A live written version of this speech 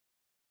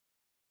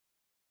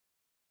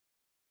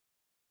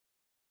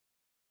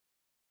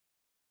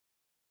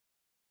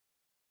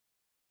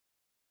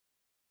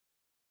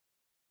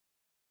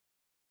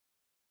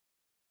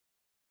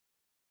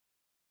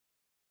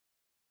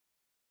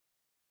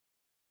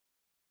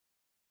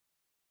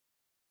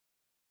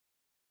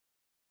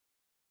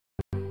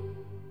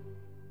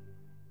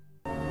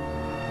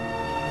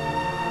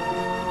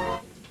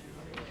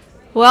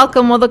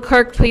Welcome. Will the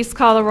clerk please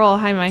call the roll?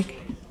 Hi, Mike.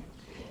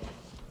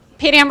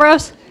 Pete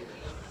Ambrose.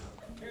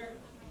 Here.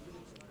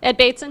 Ed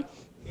Bateson.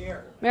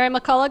 Here. Mary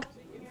McCullough.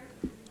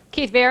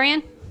 Keith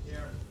Varian.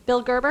 Here.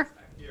 Bill Gerber.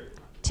 Here.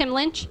 Tim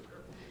Lynch.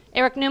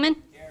 Eric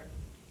Newman. Here.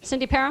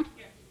 Cindy Parham.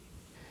 Here.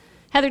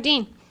 Heather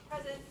Dean.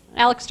 Present.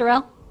 Alex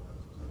Durrell.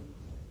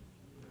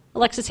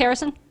 Alexis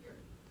Harrison. Here.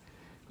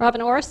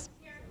 Robin Orris.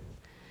 Here.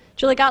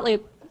 Julie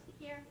Gottlieb.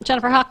 Here.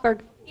 Jennifer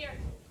Hochberg. Here.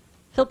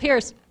 Phil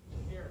Pierce.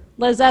 Here.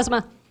 Liz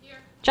Zezma. Here.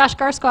 Josh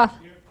Garskoff.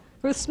 Here.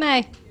 Ruth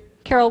Smay. Here.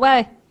 Carol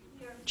Way.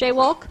 Here. Jay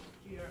Wolk.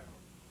 Here.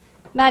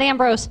 Matt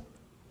Ambrose.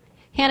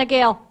 Hannah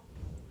Gale.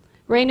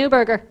 Ray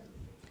Newberger.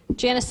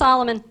 Janice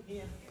Solomon.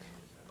 Here.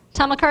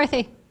 Tom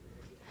McCarthy.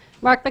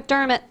 Mark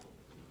McDermott.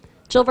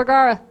 Jill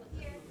Vergara.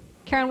 Here.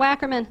 Karen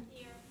Wackerman.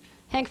 Here.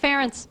 Hank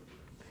Ferentz.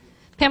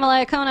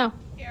 Pamela Iacono.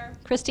 Here.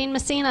 Christine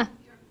Messina.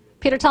 Here.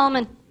 Peter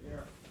Tallman.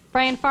 Here.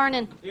 Brian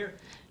Farnan. Here.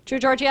 Drew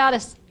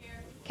Georgiadis.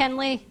 Here. Ken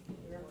Lee.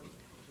 Here.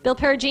 Bill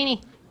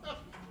Perugini.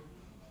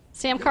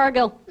 Sam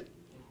Cargill.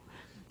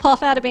 Paul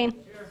Fattabine.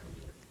 Here.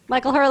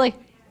 Michael Hurley.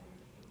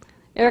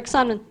 Eric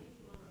Sunman.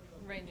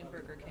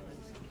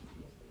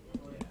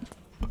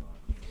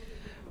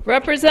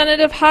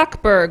 Representative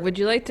Hochberg, would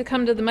you like to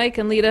come to the mic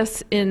and lead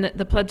us in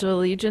the Pledge of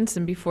Allegiance?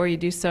 And before you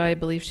do so, I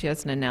believe she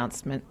has an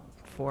announcement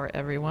for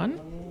everyone.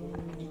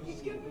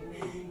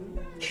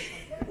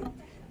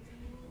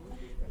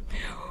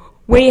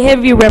 We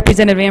have you,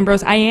 Representative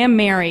Ambrose. I am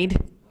married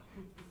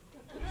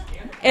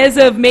as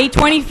of May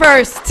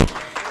 21st.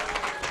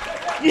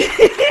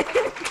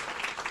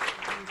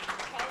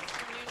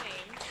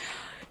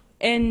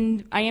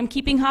 And I am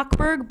keeping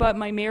Hochberg, but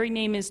my married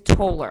name is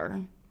Toller.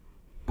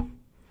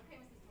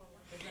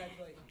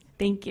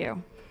 Thank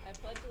you.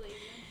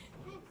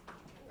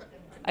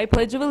 I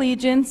pledge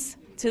allegiance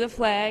to the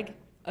flag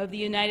of the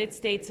United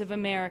States of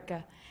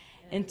America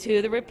and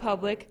to the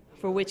republic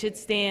for which it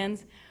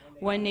stands,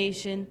 one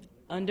nation,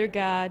 under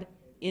God,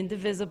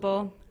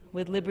 indivisible,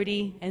 with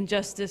liberty and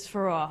justice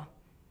for all.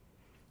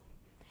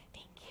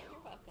 Thank you. You're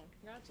welcome.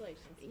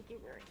 Congratulations. Thank you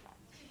very much.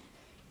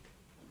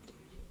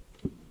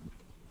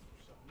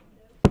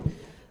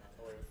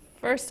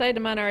 First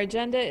item on our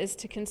agenda is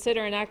to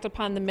consider and act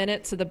upon the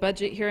minutes of the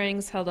budget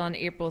hearings held on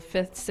April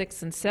 5th,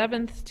 6th, and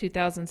 7th,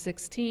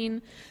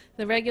 2016,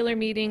 the regular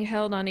meeting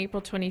held on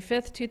April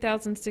 25th,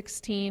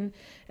 2016,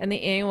 and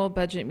the annual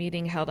budget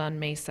meeting held on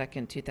May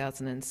 2nd,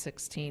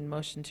 2016.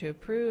 Motion to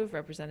approve,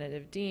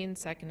 Representative Dean,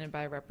 seconded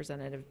by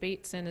Representative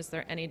Bateson. Is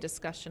there any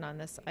discussion on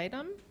this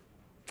item?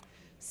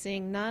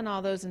 Seeing none,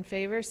 all those in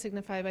favor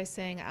signify by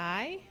saying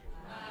aye.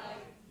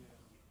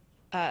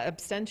 Aye.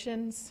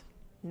 Abstentions?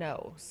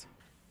 Noes.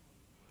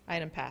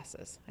 Item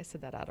passes. I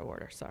said that out of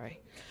order, sorry.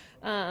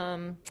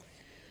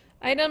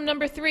 Item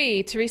number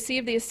 3, to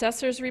receive the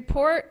assessor's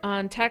report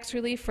on tax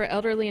relief for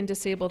elderly and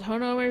disabled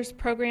homeowners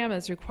program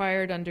as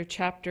required under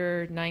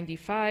Chapter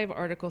 95,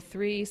 Article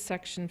 3,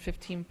 Section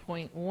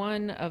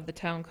 15.1 of the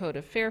Town Code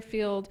of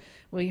Fairfield.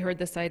 We heard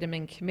this item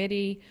in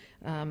committee.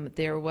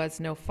 There was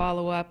no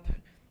follow-up.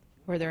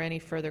 Were there any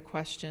further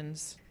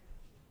questions?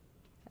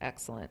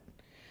 Excellent.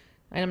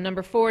 Item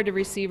number 4, to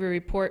receive a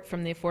report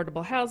from the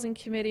Affordable Housing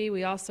Committee.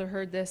 We also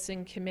heard this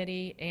in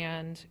committee,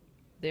 and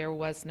there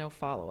was no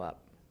follow-up.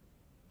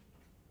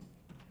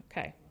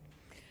 Okay.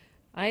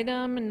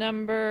 Item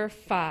number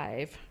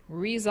 5,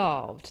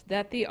 resolved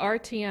that the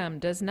RTM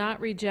does not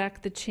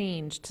reject the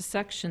change to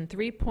Section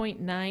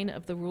 3.9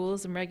 of the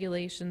Rules and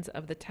Regulations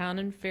of the Town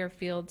and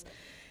Fairfield's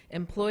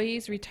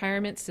Employees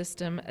Retirement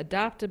System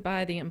adopted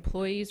by the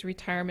Employees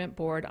Retirement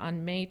Board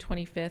on May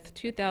 25th,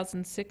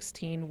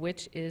 2016,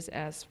 which is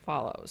as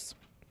follows.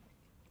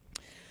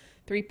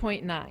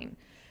 3.9.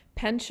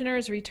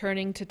 Pensioners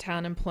returning to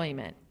town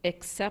employment,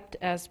 except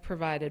as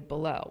provided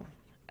below.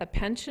 A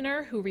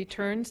pensioner who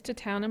returns to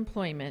town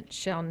employment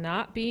shall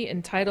not be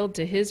entitled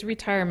to his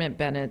retirement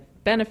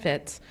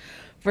benefits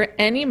for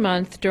any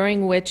month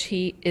during which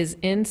he is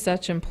in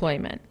such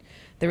employment.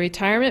 The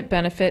retirement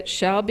benefit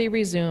shall be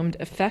resumed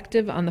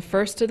effective on the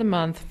first of the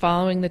month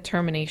following the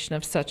termination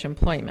of such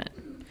employment.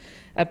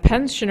 A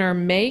pensioner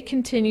may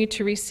continue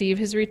to receive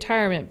his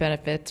retirement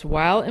benefits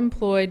while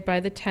employed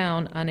by the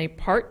town on a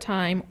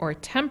part-time or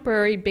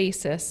temporary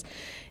basis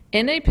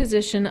in a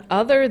position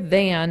other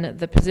than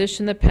the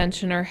position the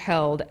pensioner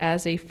held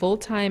as a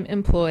full-time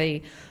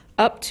employee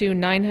up to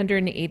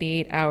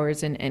 988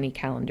 hours in any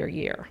calendar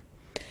year.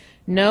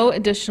 No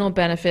additional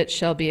benefit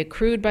shall be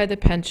accrued by the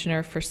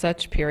pensioner for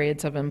such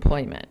periods of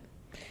employment.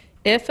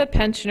 If a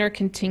pensioner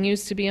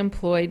continues to be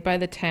employed by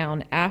the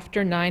town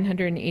after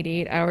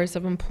 988 hours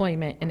of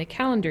employment in a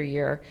calendar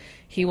year,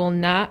 he will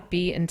not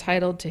be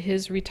entitled to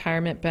his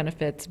retirement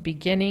benefits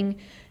beginning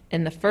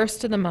in the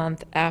first of the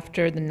month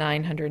after the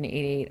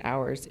 988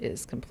 hours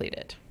is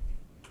completed.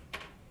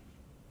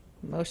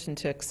 Motion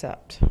to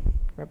accept.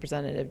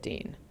 Representative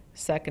Dean,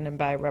 seconded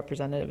by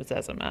Representative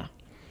Zezima.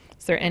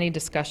 Is there any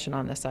discussion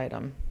on this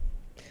item?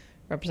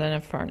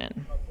 Representative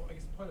Farnan. I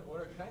guess point of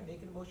order. Can I make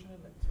a motion to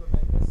amend this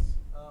ordinance?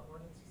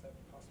 Is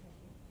that possible?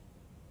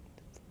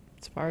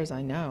 As far as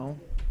I know.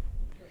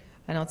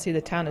 I don't see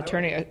the town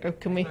attorney.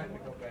 Can we? Time to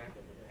go back to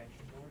the pension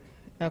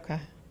board.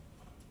 Okay.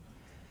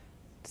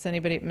 Does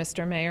anybody,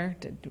 Mr. Mayor,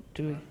 do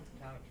we? Town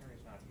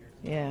attorney's not here.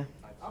 Yeah.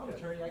 I'm an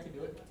attorney, I can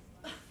do it.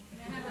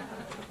 And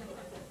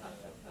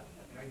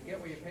I can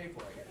get what you pay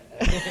for,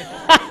 I guess.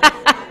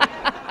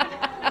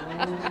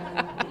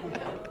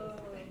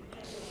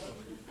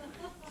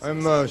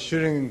 I'm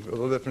shooting a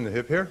little bit from the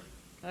hip here,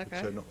 which I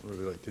Okay. don't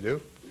really like to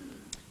do.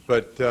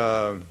 But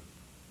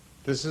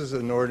this is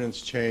an ordinance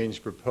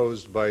change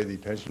proposed by the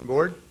pension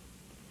board.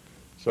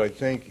 So I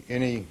think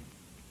any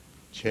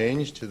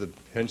change to the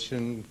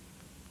pension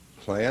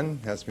plan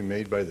has to be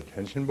made by the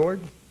pension board.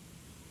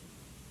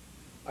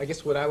 I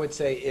guess what I would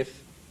say,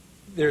 if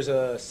there's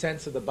a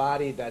sense of the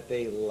body that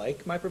they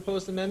like my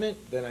proposed amendment,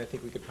 then I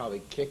think we could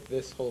probably kick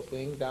this whole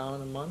thing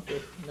down a month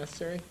if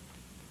necessary.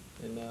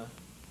 And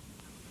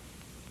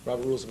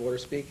Robert Rules of Order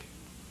speak.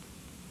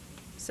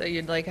 So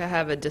you'd like to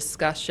have a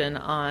discussion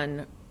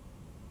on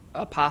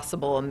a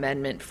possible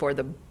amendment for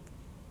the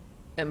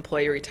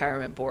Employee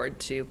Retirement Board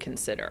to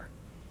consider?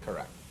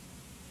 Correct.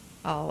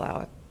 I'll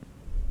allow it.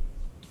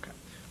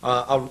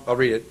 I'll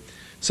read it.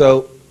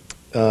 So,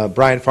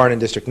 Brian Farnan,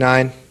 District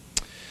 9.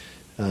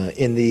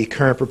 In the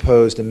current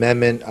proposed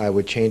amendment, I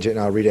would change it, and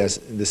I'll read it as,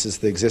 this is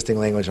the existing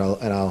language,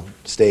 and I'll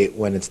state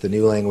when it's the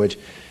new language.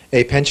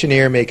 A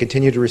pensioner may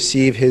continue to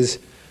receive his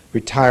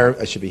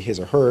it should be his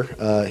or her,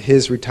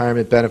 his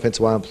retirement benefits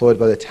while employed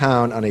by the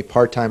town on a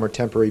part-time or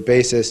temporary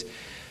basis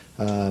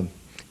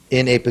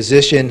in a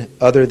position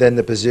other than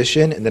the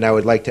position, and then I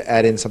would like to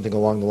add in something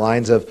along the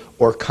lines of,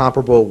 or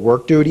comparable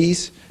work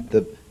duties,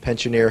 the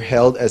pensioner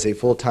held as a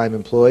full-time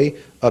employee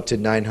up to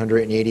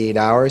 988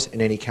 hours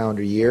in any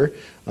calendar year.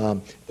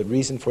 The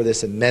reason for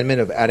this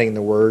amendment of adding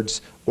the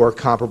words or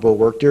comparable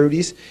work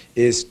duties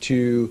is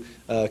to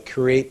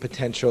create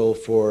potential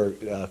for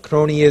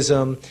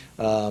cronyism.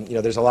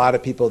 There's a lot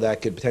of people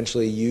that could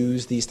potentially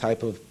use these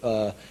type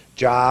of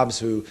jobs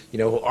who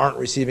aren't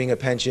receiving a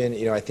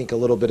pension. I think a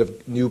little bit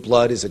of new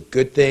blood is a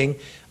good thing,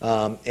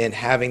 and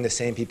having the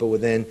same people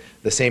within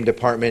the same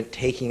department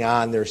taking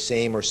on their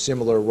same or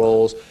similar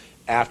roles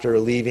after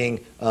leaving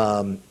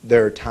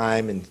their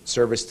time and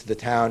service to the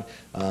town,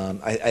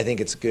 I think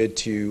it's good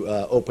to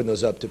open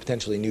those up to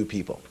potentially new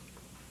people.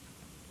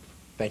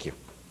 Thank you.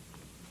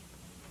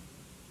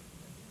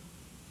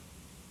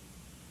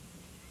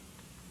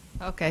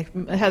 Okay,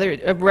 Heather,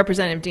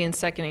 Representative Dean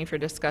seconding for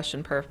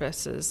discussion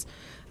purposes.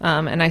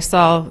 And I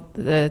saw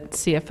the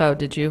CFO.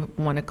 Did you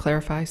want to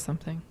clarify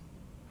something?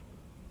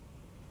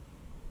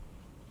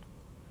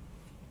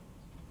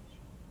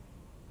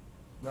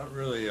 Not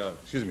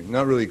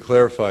really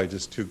clarify,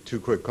 just two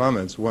quick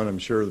comments. One, I'm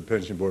sure the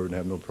pension board would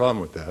have no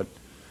problem with that.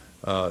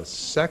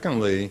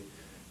 Secondly,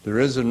 there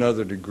is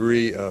another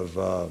degree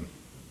of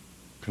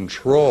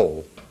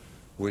control,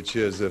 which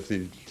is if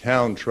the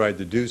town tried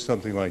to do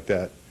something like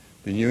that,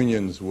 the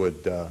unions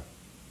would,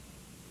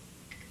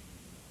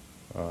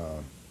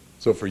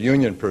 so for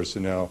union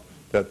personnel,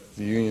 that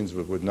the unions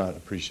would not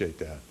appreciate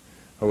that.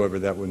 However,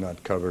 that would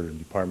not cover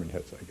department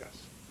heads, I guess.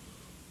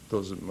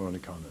 Those are my only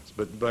comments.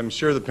 But I'm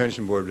sure the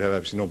pension board would have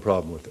absolutely no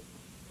problem with it.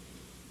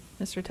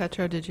 Mr.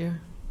 Tetro, did you?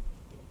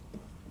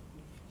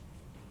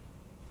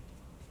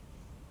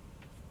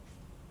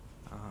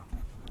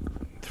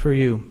 Through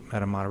you,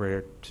 Madam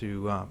Moderator,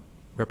 to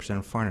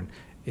Representative Farnan,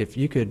 if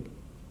you could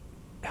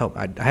help,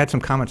 I had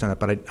some comments on that,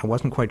 but I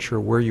wasn't quite sure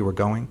where you were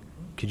going.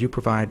 Could you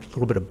provide a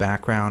little bit of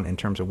background in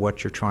terms of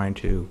what you're trying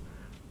to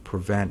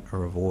prevent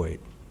or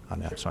avoid on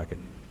that, so I could,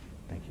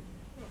 thank you.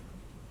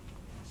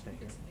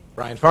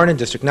 Brian Farnan,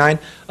 District 9.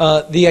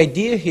 The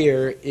idea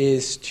here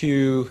is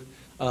to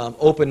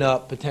open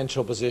up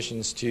potential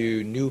positions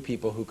to new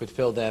people who could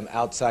fill them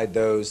outside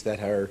those that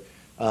are,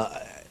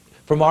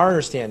 from our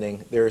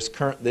understanding,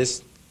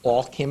 this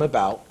all came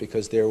about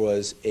because there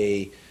was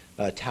a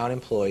town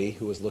employee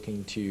who was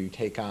looking to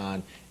take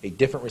on a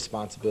different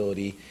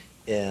responsibility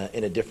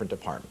in a different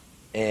department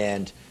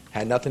and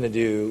had nothing to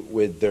do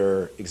with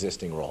their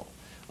existing role.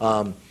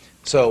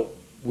 So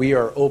we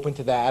are open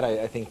to that.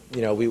 I think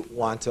we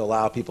want to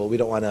allow people, we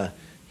don't want to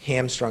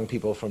hamstrung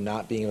people from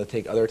not being able to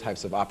take other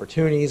types of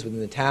opportunities within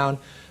the town,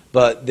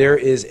 but there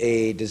is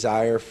a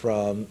desire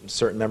from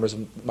certain members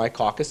of my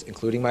caucus,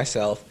 including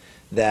myself,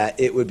 that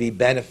it would be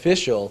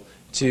beneficial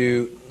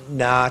to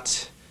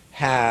not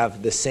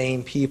have the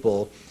same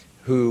people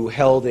who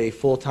held a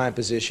full-time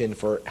position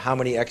for how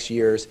many X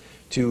years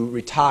to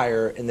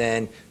retire and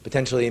then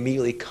potentially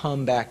immediately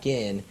come back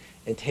in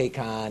and take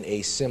on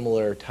a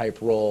similar type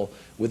role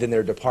within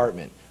their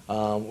department.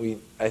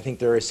 I think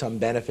there is some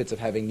benefits of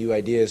having new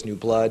ideas, new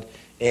blood,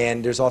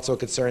 and there's also a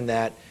concern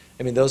that,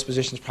 those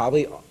positions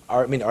probably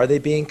are, are they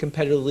being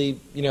competitively,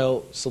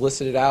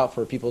 solicited out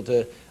for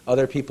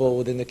other people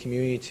within the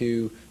community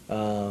to,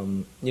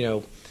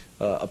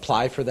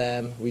 apply for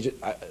them?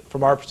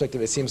 From our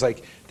perspective, it seems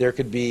like there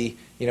could be,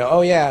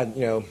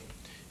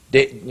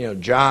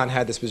 John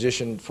had this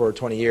position for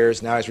 20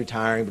 years. Now he's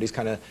retiring, but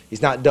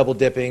he's not double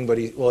dipping, but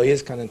he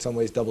is kind of in some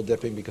ways double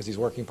dipping because he's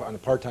working on a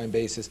part-time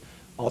basis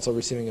also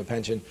receiving a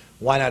pension.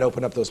 Why not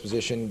open up those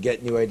positions,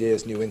 get new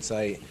ideas, new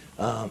insight,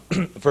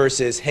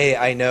 versus, hey,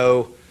 I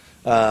know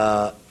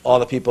all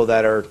the people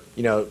that are,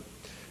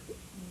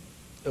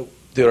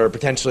 that are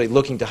potentially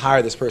looking to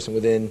hire this person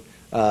within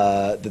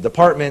the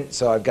department,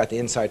 so I've got the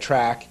inside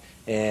track,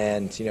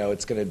 and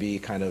it's going to be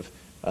kind of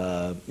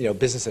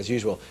business as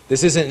usual.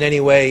 This isn't in any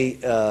way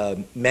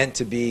meant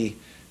to be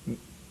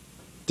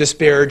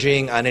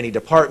disparaging on any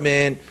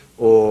department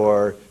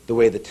or the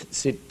way the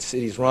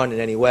city's run in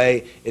any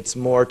way. It's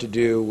more to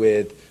do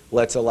with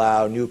let's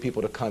allow new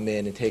people to come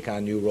in and take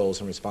on new roles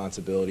and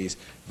responsibilities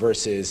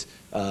versus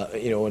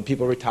when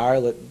people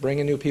retire, bring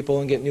in new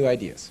people and get new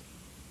ideas.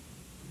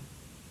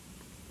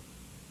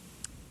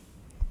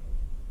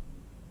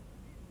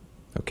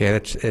 Okay,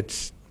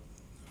 it's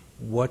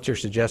what you're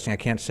suggesting. I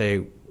can't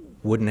say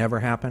would never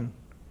happen.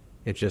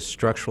 It's just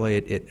structurally,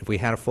 if we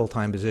had a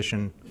full-time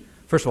position,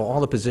 first of all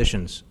the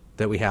positions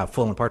that we have,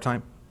 full and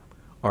part-time,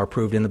 are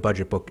approved in the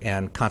budget book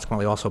and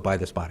consequently also by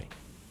this body.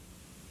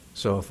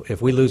 So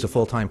if we lose a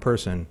full-time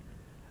person,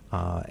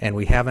 and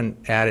we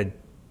haven't added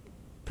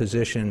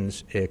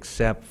positions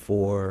except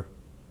for,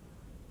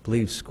 I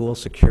believe, school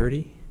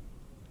security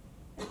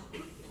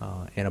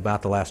in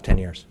about the last 10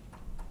 years.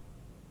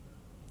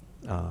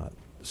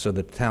 So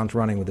the town's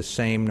running with the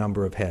same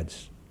number of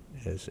heads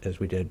as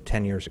we did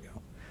 10 years ago.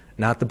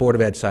 Not the Board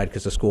of Ed side,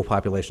 because the school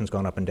population's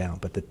gone up and down,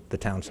 but the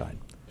town side.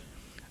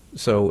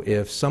 So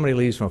if somebody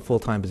leaves from a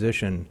full-time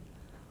position,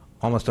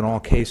 almost in all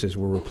cases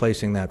we're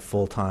replacing that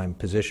full-time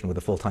position with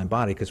a full-time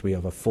body because we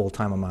have a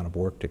full-time amount of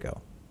work to go.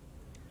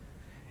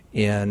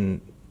 In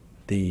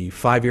the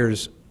 5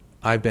 years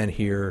I've been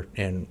here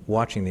and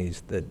watching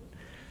these,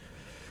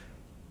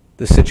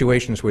 the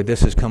situations where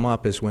this has come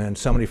up is when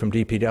somebody from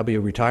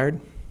DPW retired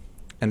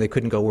and they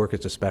couldn't go work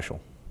as a special.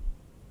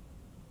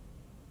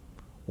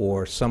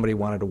 Or somebody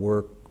wanted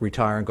to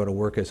retire and go to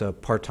work as a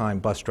part-time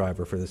bus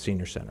driver for the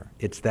senior center.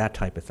 It's that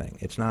type of thing.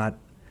 It's not...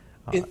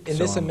 And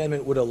this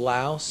amendment would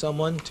allow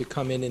someone to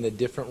come in a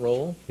different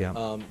role?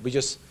 Yeah.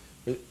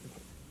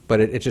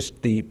 But it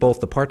just, both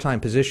the part-time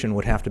position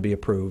would have to be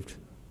approved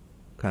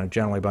kind of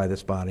generally by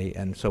this body,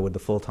 and so would the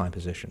full-time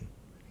position.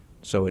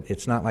 So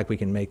it's not like we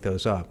can make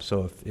those up.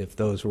 So if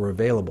those were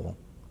available,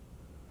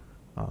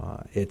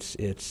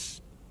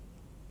 it's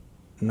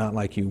not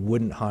like you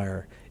wouldn't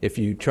hire. If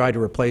you tried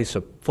to replace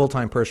a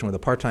full-time person with a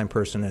part-time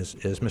person, as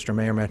Mr.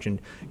 Mayor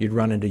mentioned, you'd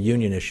run into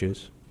union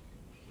issues.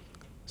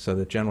 So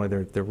that generally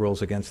there are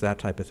rules against that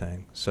type of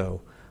thing.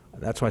 So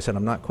that's why I said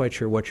I'm not quite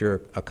sure what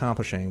you're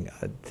accomplishing.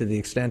 To the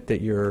extent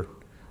that you're,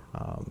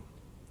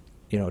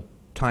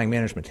 tying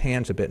management's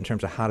hands a bit in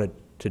terms of how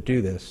to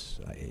do this,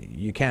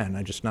 you can.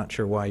 I'm just not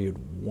sure why you'd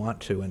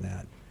want to in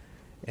that.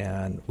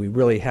 And we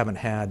really haven't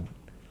had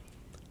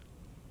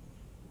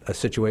a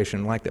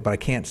situation like that, but I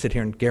can't sit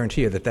here and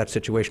guarantee you that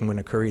situation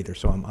wouldn't occur either.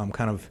 So I'm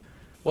kind of...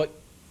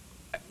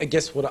 I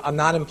guess I'm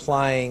not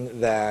implying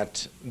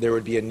that there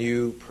would be a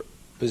new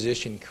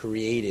position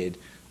created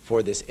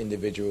for this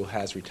individual who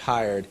has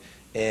retired,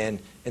 and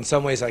in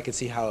some ways I could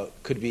see how it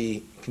could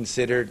be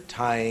considered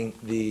tying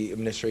the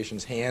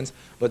administration's hands,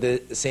 but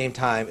at the same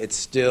time it's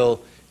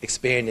still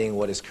expanding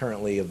what is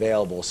currently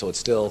available, so it's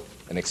still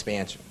an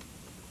expansion.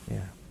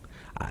 Yeah.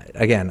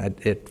 Again,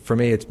 for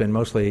me it's been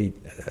mostly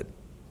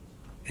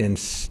in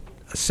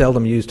a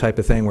seldom used type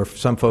of thing where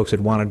some folks had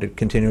wanted to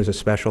continue as a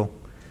special.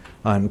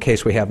 In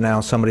case we have now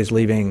somebody's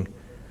leaving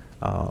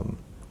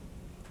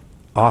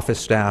office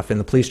staff in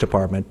the police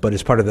department, but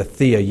as part of the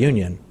THEA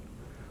union,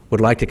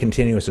 would like to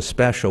continue as a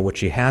special, which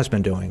she has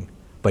been doing,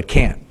 but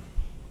can't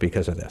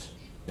because of this.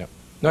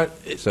 Yep.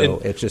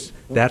 It's just,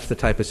 that's the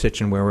type of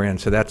situation where we're in.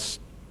 So that's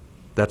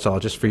all,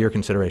 just for your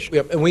consideration.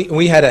 Yep, and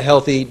we had a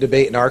healthy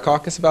debate in our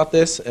caucus about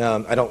this.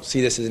 I don't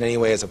see this in any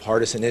way as a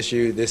partisan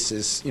issue. This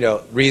is,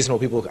 reasonable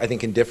people, I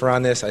think, can differ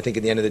on this. I think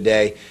at the end of the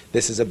day,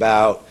 this is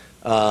about,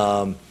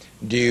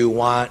 do you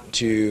want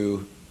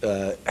to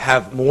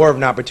have more of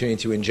an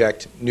opportunity to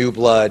inject new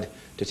blood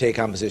to take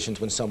on positions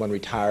when someone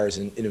retires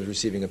and is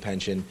receiving a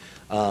pension,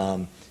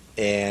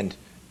 and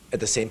at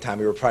the same time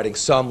we were providing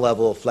some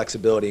level of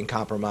flexibility and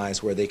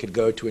compromise where they could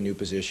go to a new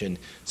position.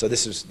 So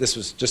this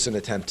was just an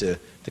attempt to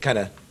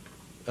kind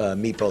of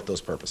meet both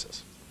those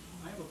purposes.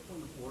 I have a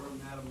point of order,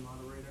 Madam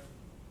Moderator.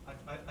 I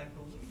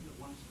believe that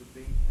once the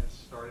debate has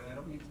started, I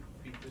don't mean to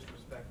be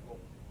disrespectful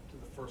to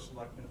the first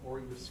selectman or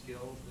your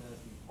skills as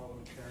the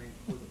parliamentarian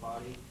for the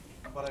body,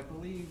 but I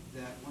believe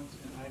that once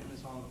an item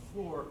is on the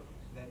floor,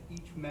 that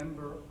each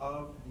member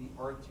of the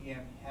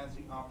RTM has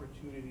the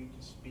opportunity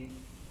to speak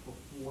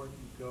before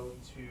you go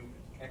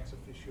to ex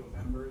officio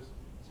members.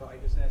 So I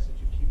just ask that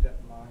you keep that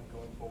in mind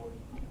going forward.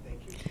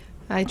 Thank you.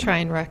 I try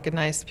and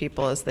recognize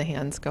people as the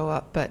hands go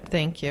up, but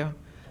thank you.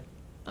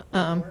 Sure.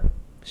 I don't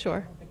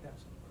think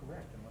that's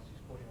correct unless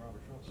he's quoting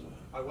Robert's rules.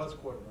 I was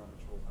quoting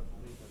Robert's rules. I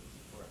believe that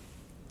is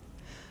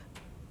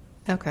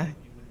correct. Okay.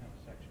 You wouldn't have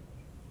a section.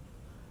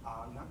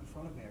 Not in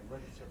front of me. I've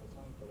read it several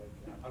times, but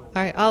I will.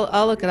 All right,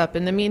 I'll look it up.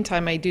 In the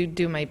meantime, I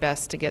do my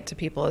best to get to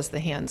people as the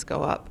hands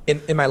go up.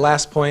 In my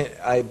last point,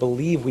 I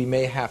believe we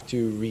may have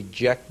to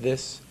reject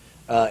this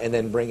and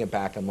then bring it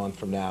back a month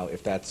from now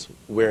if that's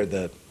where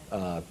the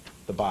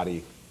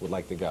body would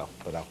like to go.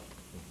 But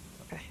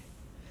Okay.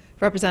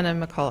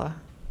 Representative McCullough.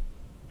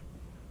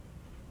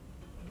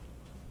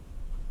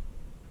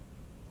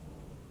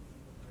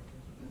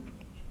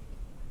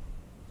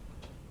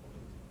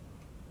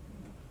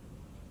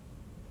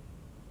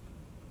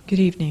 Good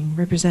evening,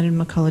 Representative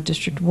McCullough,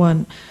 District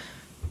 1.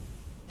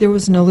 There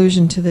was an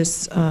allusion to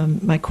this,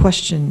 my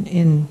question,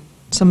 in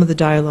some of the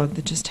dialogue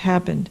that just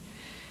happened.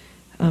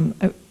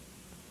 I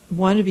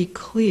want to be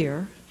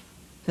clear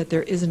that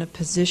there isn't a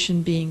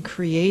position being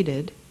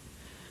created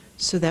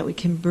so that we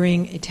can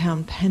bring a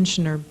town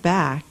pensioner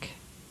back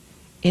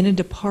in a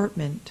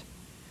department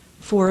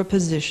for a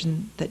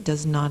position that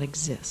does not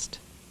exist.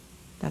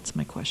 That's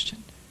my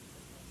question.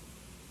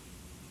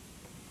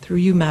 Through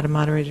you, Madam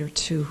Moderator,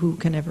 to who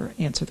can ever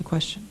answer the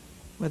question,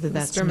 whether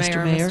that's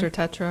Mr. Mayor. Mr.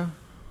 Tetreault.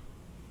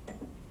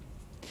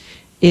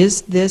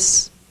 Is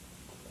this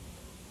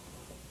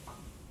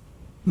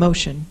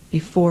motion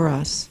before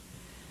us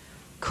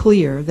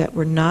clear that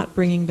we're not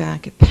bringing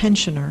back a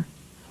pensioner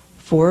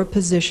for a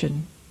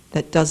position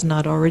that does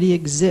not already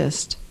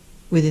exist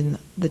within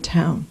the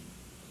town?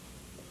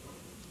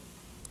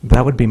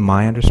 That would be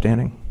my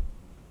understanding.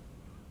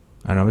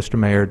 I know Mr.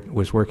 Mayor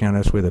was working on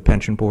this with the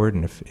pension board,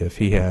 and if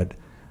he had,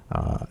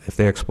 if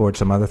they explored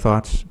some other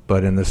thoughts,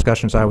 but in the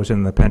discussions I was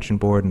in the pension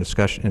board and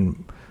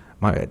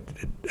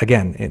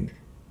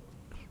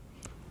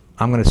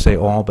I'm going to say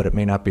all, but it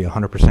may not be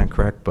 100%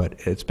 correct, but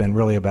it's been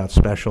really about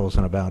specials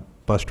and about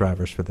bus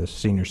drivers for the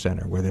senior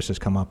center, where this has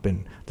come up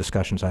in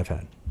discussions I've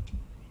had.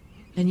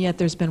 And yet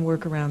there's been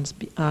workarounds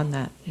on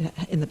that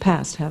in the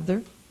past, have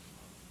there?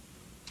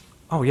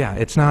 Oh, yeah,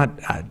 it's not,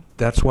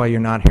 that's why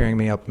you're not hearing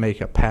me make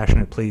a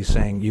passionate plea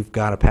saying you've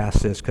got to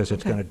pass this because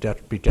it's Okay. going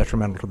to be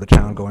detrimental to the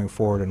town going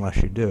forward unless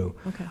you do.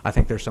 Okay. I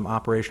think there's some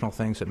operational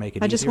things that make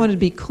it I just easier. wanted to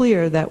be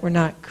clear that we're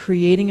not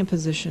creating a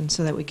position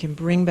so that we can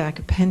bring back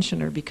a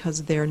pensioner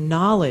because their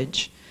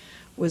knowledge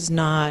was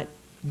not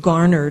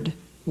garnered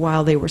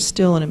while they were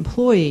still an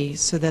employee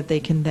so that they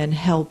can then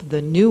help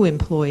the new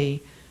employee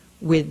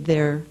with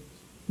their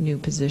new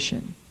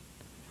position.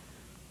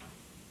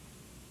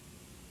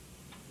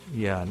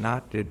 Yeah,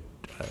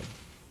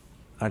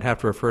 I'd have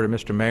to refer to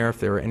Mr. Mayor if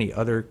there are any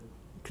other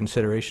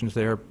considerations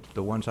there.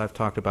 The ones I've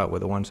talked about were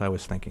the ones I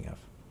was thinking of.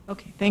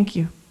 Okay, thank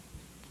you.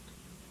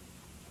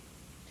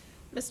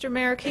 Mr.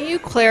 Mayor, can you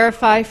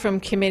clarify from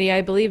committee, I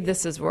believe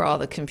this is where all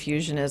the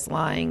confusion is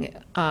lying,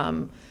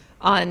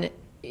 on,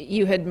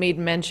 you had made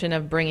mention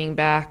of bringing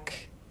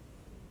back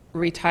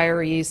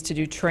retirees to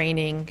do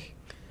training,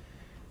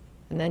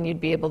 and then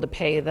you'd be able to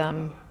pay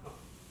them.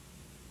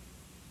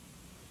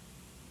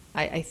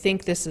 I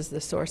think this is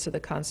the source of the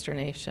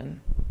consternation.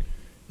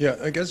 Yeah,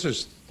 I guess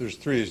there's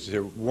three issues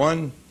here.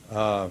 One,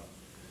 the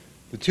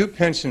two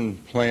pension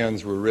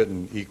plans were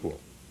written equal.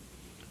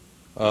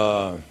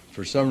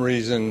 For some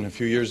reason, a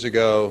few years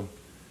ago,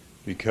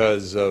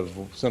 because of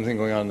something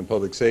going on in the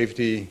public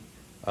safety,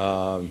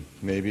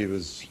 maybe it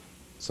was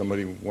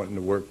somebody wanting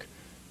to work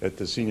at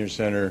the senior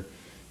center,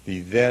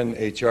 the then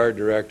HR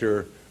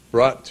director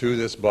brought to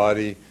this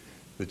body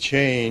the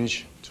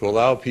change to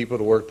allow people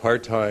to work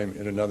part-time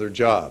in another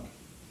job.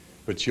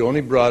 But she only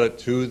brought it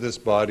to this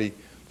body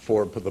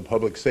for the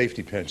public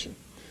safety pension.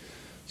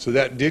 So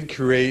that did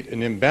create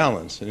an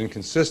imbalance, an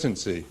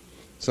inconsistency,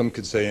 some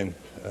could say an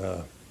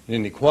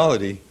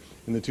inequality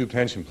in the two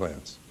pension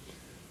plans.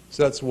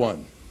 So that's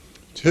one.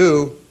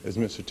 Two, as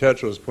Mr.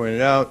 Tetreault has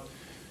pointed out,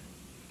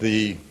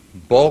 the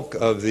bulk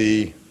of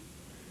the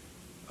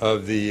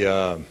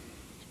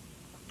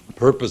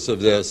purpose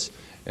of this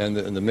and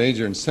the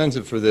major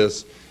incentive for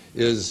this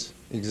is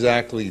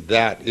exactly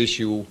that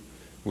issue,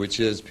 which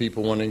is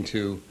people wanting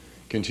to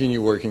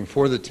continue working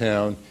for the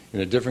town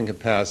in a different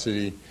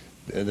capacity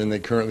than they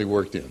currently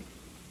worked in.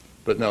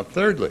 But now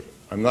thirdly,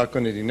 I'm not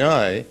going to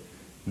deny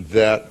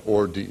that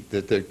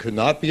that there could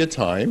not be a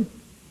time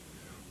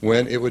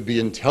when it would be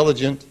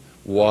intelligent,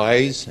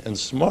 wise, and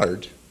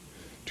smart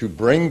to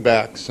bring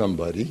back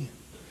somebody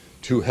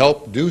to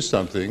help do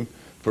something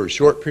for a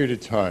short period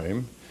of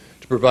time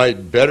to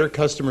provide better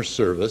customer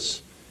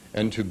service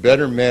and to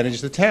better manage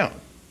the town.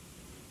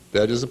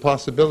 That is a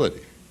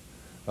possibility.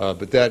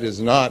 But that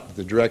is not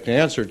the direct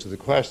answer to the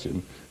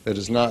question. That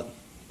is not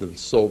the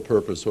sole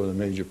purpose or the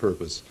major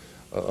purpose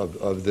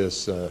of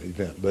this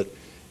event. But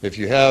if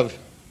you have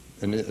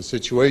a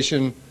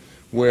situation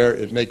where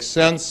it makes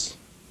sense,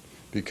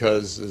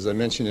 because as I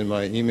mentioned in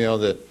my email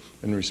that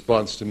in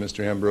response to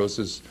Mr.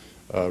 Ambrose's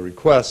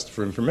request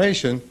for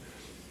information,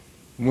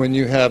 when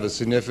you have a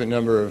significant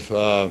number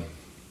of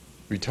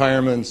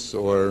retirements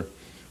or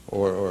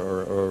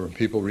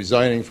people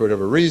resigning for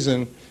whatever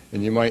reason,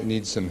 and you might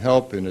need some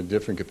help in a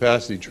different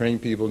capacity, train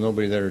people,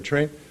 nobody there to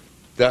train,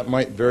 that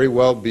might very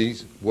well be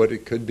what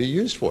it could be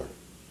used for.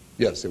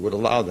 Yes, it would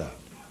allow that.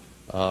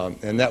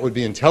 And that would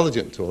be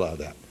intelligent to allow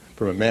that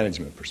from a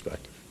management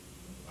perspective,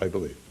 I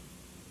believe.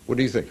 What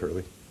do you think,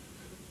 Hurley?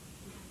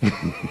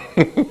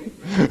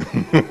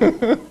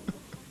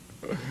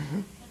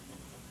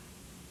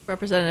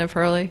 Representative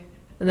Hurley,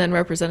 and then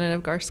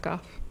Representative Garskoff.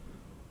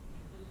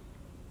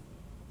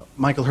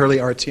 Michael Hurley,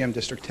 RTM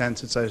District 10.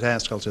 Since I was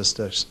asked, I'll just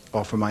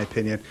offer my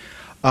opinion.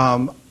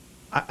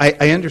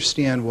 I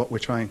understand what we're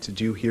trying to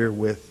do here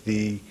with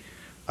the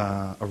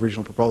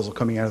original proposal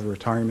coming out of the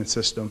retirement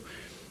system.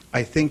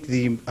 I think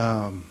the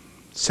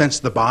sense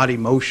the body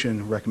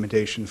motion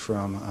recommendation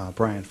from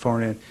Brian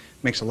Farnan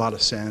makes a lot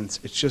of sense.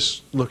 It's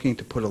just looking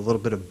to put a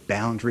little bit of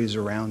boundaries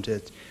around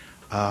it.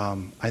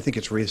 I think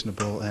it's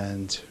reasonable,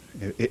 and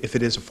if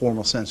it is a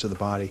formal sense of the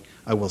body,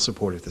 I will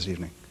support it this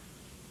evening.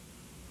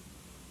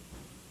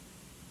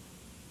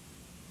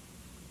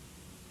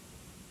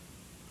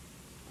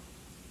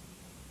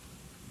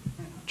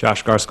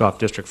 Josh Garskoff,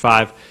 District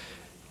 5.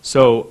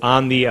 So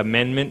on the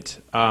amendment,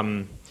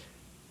 I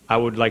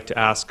would like to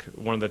ask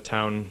one of the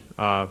town,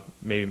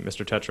 maybe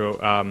Mr.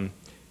 Tetro,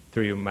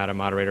 through you, Madam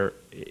Moderator,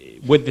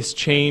 would this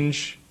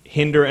change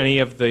hinder any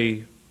of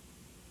the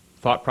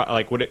thought,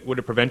 like would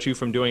it prevent you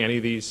from doing any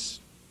of these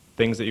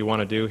things that you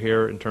want to do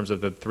here in terms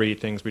of the three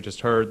things we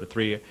just heard, the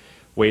three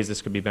ways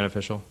this could be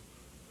beneficial?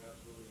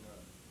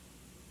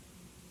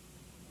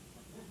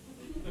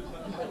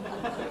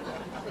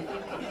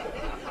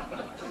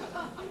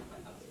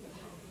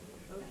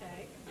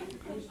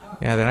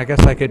 Yeah, then I guess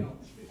I could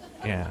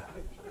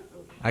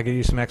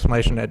use some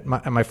explanation. At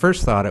my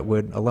first thought, it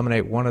would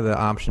eliminate one of the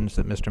options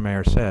that Mr.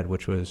 Mayor said,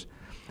 which was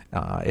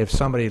if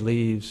somebody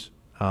leaves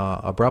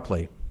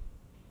abruptly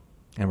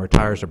and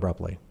retires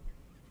abruptly,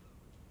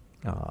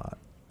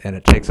 and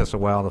it takes us a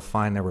while to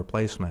find their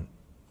replacement,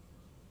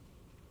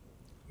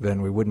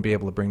 then we wouldn't be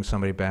able to bring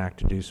somebody back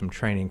to do some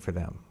training for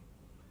them,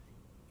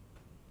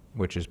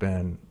 which has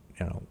been,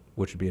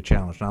 which would be a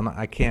challenge. Now,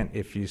 I can't,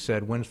 if you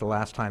said, when's the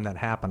last time that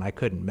happened, I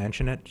couldn't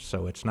mention it,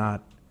 so it's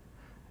not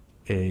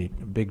a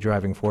big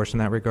driving force in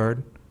that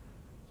regard.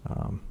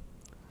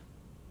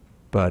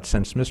 But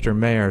since Mr.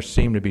 Mayor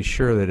seemed to be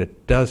sure that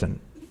it doesn't,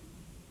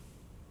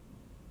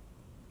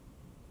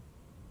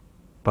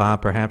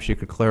 Bob, perhaps you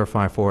could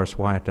clarify for us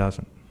why it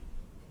doesn't.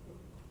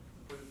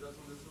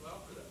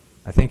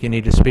 I think you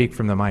need to speak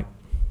from the mic.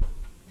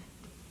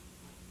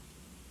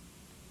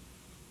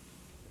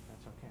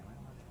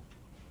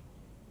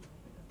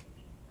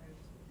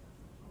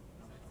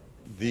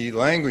 The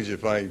language,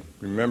 if I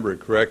remember it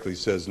correctly,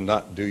 says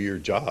not do your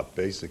job,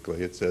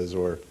 basically. It says,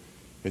 or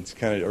it's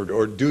kind of,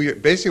 or do your,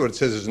 basically what it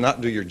says is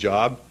not do your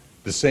job,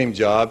 the same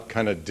job,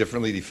 kind of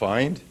differently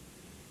defined.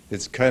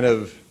 It's kind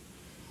of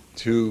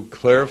to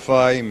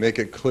clarify, make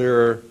it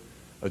clearer.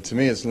 To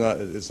me, it's not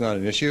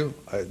an issue.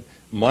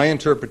 My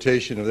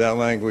interpretation of that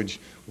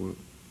language,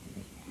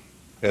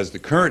 as the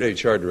current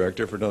HR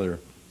director for another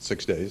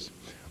 6 days,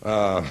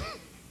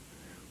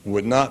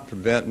 would not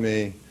prevent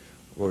me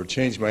or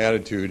change my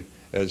attitude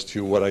as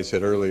to what I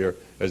said earlier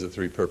as the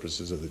three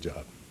purposes of the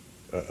job,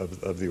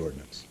 of the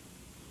ordinance.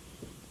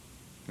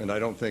 And I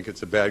don't think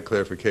it's a bad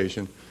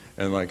clarification.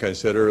 And like I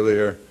said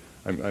earlier,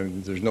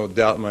 there's no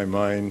doubt in my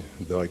mind,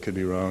 though I could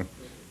be wrong,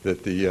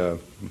 that the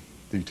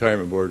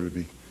retirement board would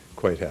be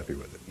quite happy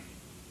with it.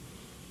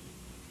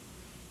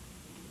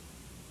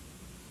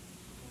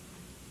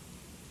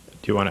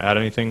 Do you want to add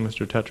anything,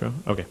 Mr. Tetro?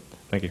 Okay,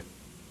 thank you.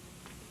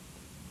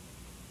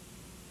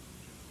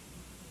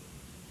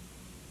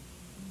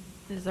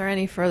 Is there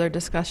any further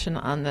discussion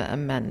on the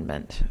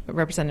amendment?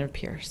 Representative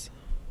Pierce.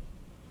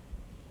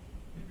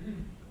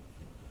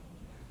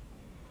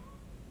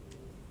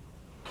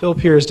 Phil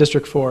Pierce,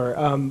 District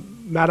 4.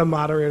 Madam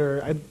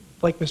Moderator, I'd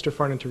like Mr.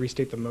 Farnan to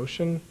restate the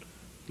motion,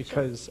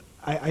 because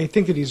I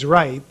think that he's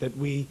right, that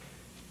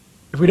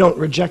if we don't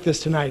reject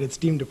this tonight, it's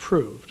deemed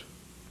approved.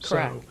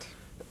 Correct.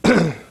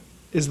 So,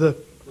 is the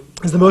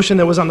motion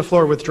that was on the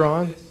floor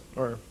withdrawn?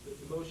 Or?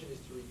 The motion is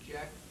to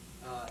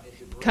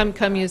reject.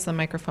 Come use the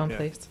microphone, Yeah.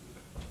 please.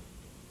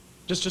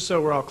 Just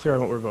so we're all clear on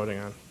what we're voting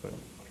on. But.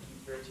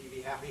 Fair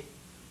TV happy.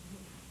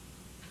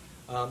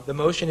 The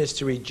motion is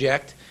to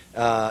reject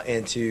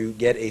and to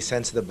get a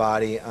sense of the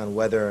body on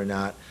whether or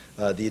not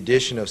the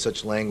addition of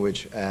such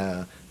language,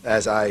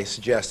 as I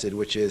suggested,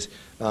 which is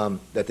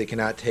that they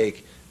cannot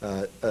take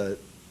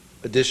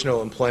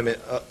additional employment,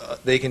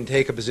 they can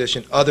take a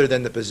position other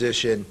than the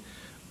position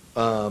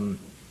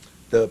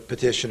the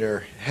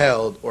petitioner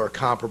held or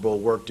comparable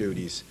work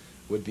duties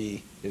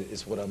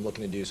is what I'm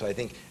looking to do. So I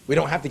think we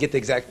don't have to get the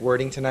exact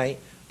wording tonight,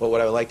 but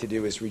what I would like to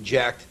do is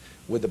reject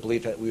with the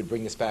belief that we would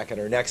bring this back at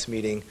our next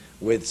meeting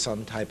with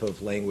some type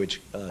of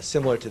language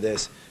similar to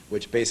this,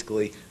 which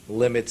basically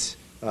limits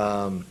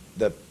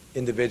the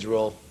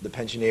individual, the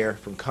pensioner,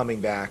 from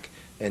coming back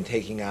and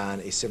taking on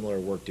a similar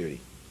work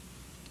duty.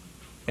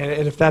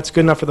 And if that's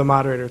good enough for the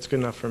moderator, it's good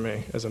enough for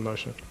me as a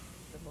motion.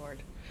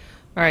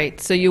 All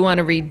right, so you want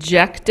to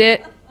reject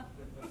it.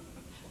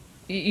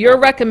 You're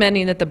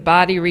recommending that the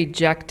body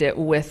reject it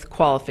with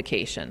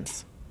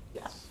qualifications.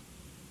 Yes.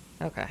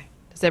 Okay.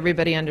 Does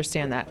everybody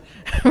understand that?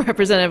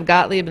 Representative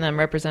Gottlieb and then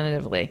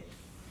Representative Lee.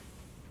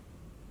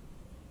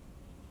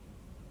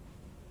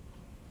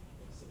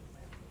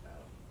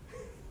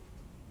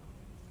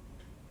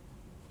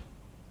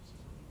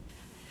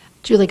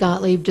 Julie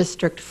Gottlieb,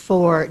 District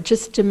 4.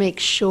 Just to make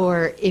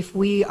sure, if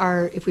we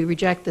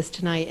reject this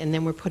tonight and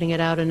then we're putting it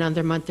out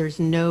another month, there's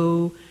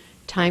no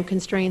time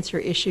constraints or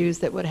issues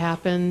that would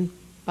happen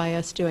by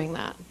us doing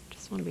that?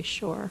 Just want to be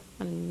sure.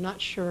 I'm not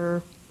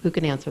sure who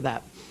can answer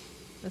that.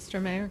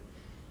 Mr. Mayor?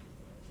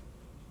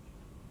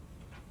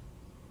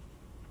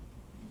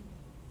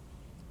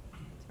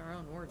 It's our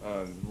own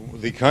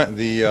ordinance.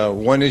 The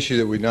one issue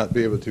that we'd not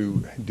be able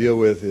to deal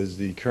with is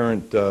the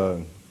current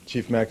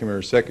Chief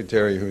McNamara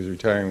secretary who's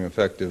retiring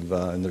effective,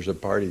 and there's a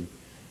party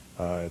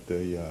at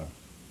the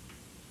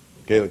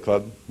Gaelic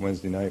Club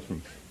Wednesday night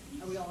from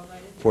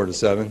 4 to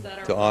 7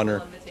 to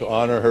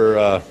honor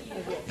her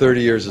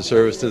 30 years of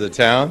service to the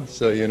town.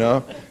 So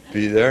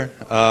be there.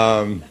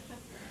 At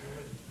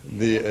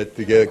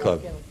the Gaelic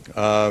Club,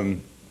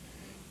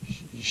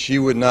 she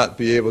would not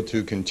be able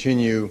to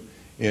continue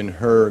in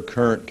her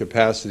current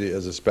capacity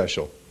as a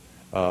special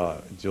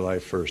July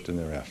 1st and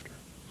thereafter.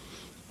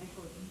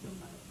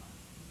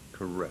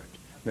 Correct.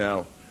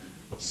 Now,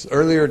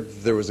 earlier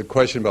there was a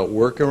question about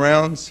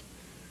workarounds.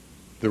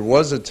 There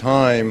was a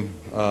time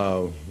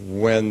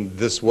when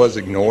this was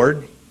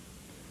ignored,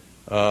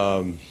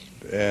 and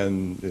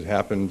it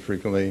happened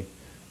frequently,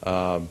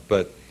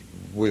 but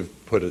we've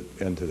put an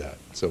end to that.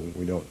 So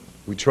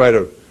we're trying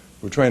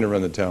to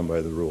run the town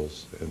by the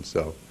rules, and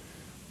so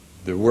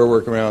there were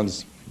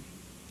workarounds,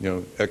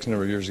 X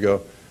number of years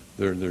ago.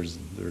 There's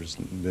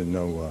been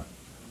no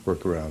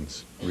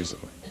workarounds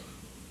recently.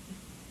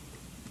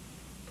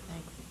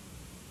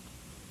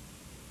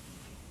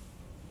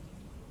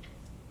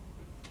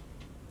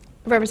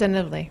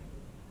 Representative Lee,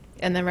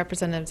 and then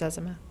Representative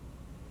Zezima,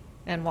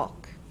 and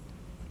Walk.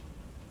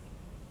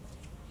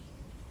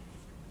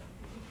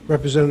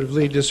 Representative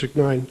Lee, District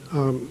 9.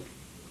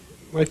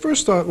 My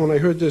first thought when I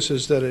heard this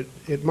is that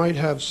it might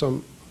have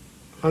some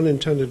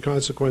unintended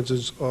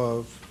consequences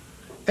of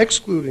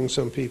excluding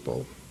some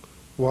people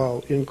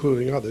while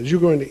including others.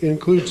 You're going to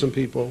include some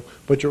people,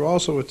 but you're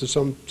also at the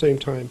same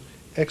time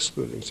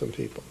excluding some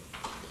people.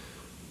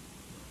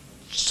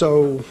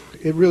 So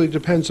it really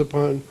depends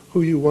upon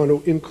who you want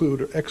to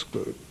include or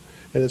exclude.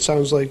 And it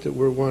sounds like that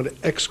we want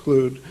to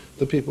exclude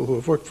the people who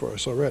have worked for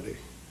us already.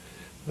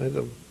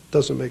 It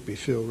doesn't make me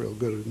feel real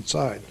good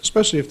inside,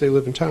 especially if they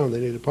live in town, they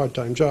need a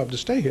part-time job to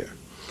stay here.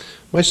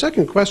 My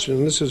second question,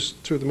 and this is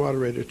through the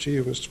moderator to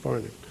you, Mr.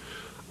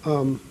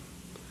 Farnan.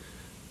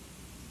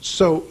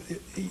 So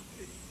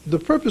the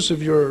purpose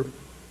of your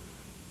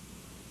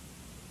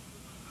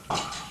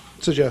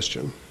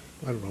suggestion,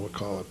 I don't know what to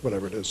call it,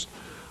 whatever it is,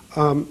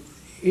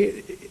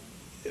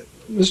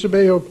 Mr.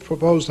 Mayo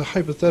proposed a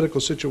hypothetical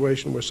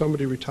situation where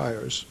somebody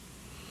retires,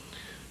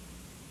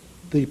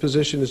 the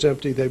position is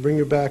empty, they bring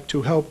you back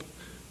to help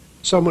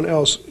someone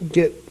else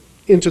get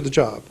into the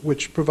job,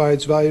 which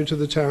provides value to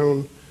the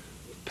town,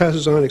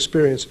 passes on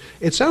experience.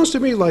 It sounds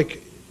to me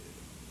like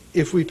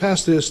if we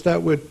pass this,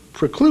 that would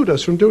preclude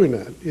us from doing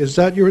that. Is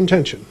that your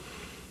intention?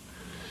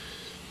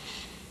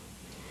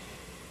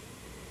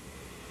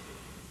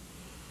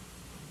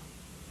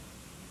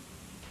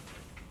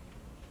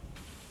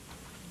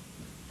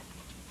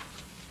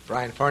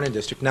 Brian Farnan,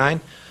 District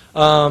 9.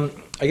 I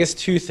guess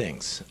two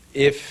things.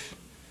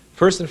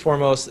 First and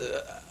foremost,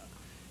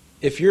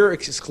 if you're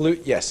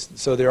yes,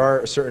 so there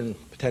are certain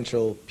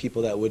potential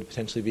people that would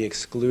potentially be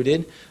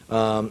excluded,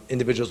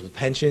 individuals with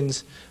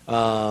pensions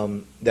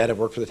that have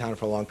worked for the town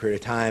for a long period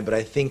of time, but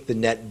I think the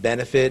net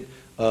benefit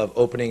of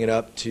opening it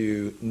up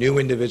to new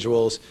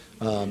individuals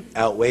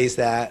outweighs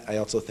that. I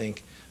also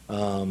think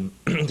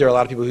there are a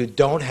lot of people who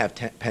don't have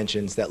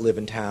pensions that live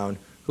in town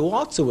who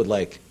also would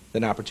like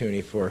an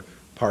opportunity for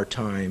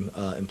part-time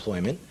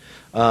employment.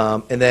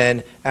 And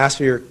then as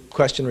for your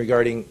question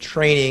regarding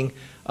training,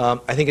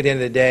 I think at the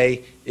end of the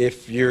day,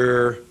 if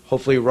you're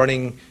hopefully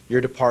running your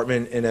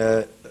department in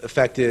an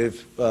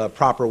effective,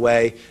 proper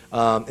way,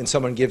 and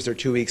someone gives their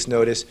 2 weeks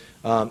notice,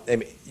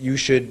 you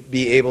should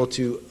be able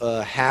to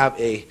have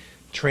a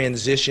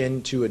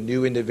transition to a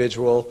new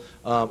individual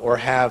or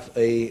have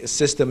a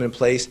system in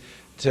place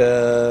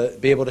to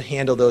be able to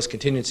handle those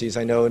contingencies.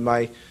 I know in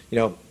my,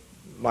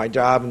 my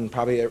job and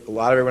probably a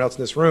lot of everyone else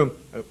in this room,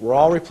 we're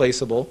all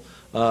replaceable,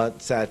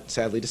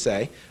 sadly to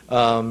say.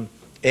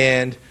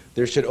 And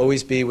there should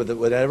always be, with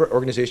whatever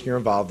organization you're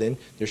involved in,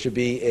 there should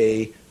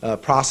be a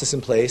process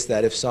in place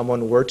that if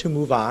someone were to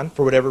move on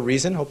for whatever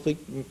reason, hopefully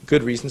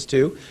good reasons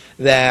too,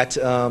 that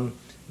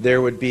there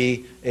would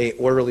be a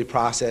orderly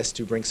process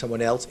to bring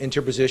someone else into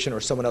a position or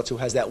someone else who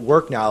has that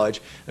work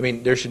knowledge. I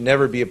mean, there should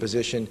never be a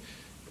position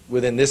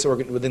within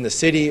within the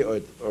city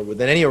or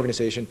within any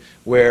organization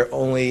where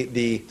only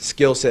the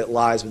skill set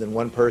lies within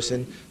one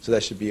person, so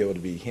that should be able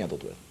to be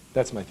handled with.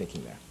 That's my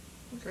thinking there.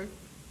 Okay.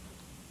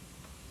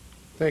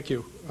 Thank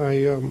you.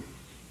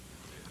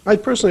 I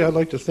personally, I'd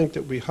like to think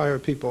that we hire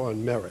people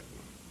on merit,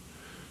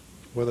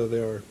 whether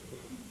they're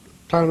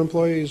town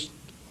employees,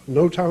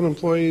 no town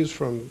employees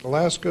from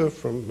Alaska,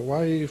 from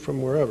Hawaii,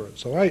 from wherever.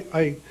 So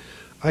I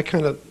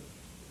kind of,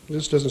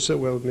 this doesn't sit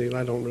well with me, and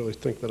I don't really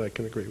think that I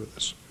can agree with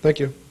this. Thank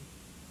you. Do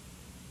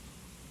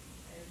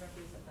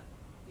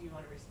you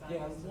want to respond?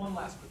 Yeah, one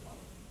last quick one.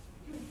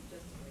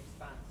 Just in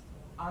response.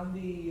 On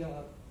the,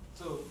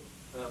 so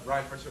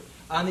Brian,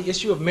 on the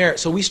issue of merit,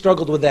 so we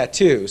struggled with that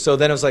too. So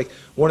then it was like,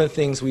 one of the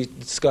things we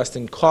discussed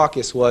in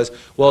caucus was,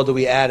 well, do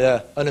we add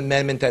an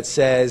amendment that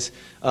says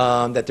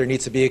that there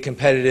needs to be a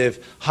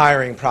competitive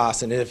hiring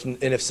process, and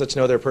if such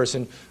another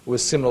person with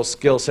similar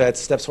skill sets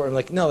steps forward? I'm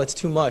like, no, it's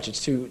too much.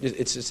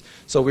 It's just,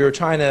 so we were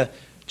trying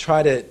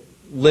to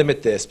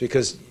limit this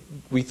because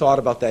we thought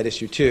about that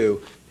issue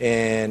too,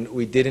 and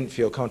we didn't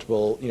feel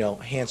comfortable,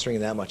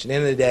 hamstringing that much. At the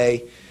end of the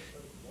day,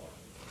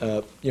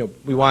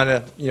 we want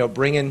to,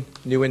 bring in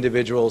new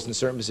individuals in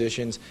certain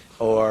positions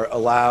or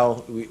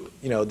allow,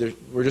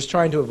 we're just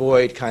trying to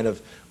avoid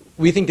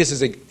we think this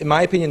is in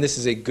my opinion, this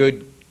is a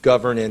good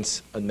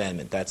governance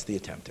amendment. That's the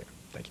attempt here.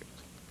 Thank you.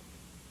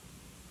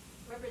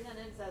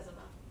 Representative Zezima.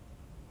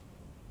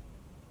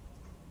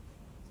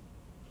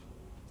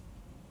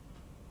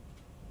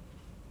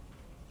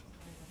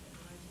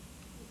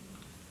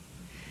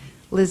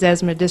 Liz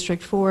Esmer,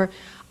 District 4.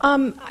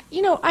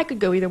 I could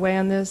go either way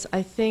on this.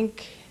 I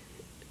think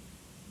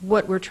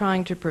what we're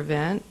trying to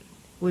prevent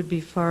would be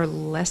far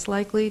less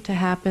likely to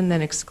happen than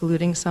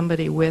excluding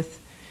somebody with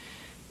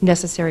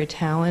necessary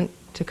talent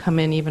to come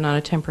in even on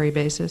a temporary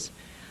basis.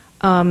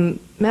 Madam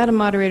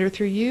Moderator,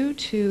 through you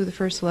to the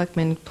First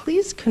Selectman,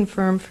 please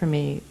confirm for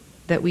me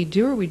that we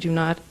do or we do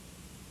not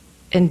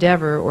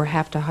endeavor or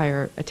have to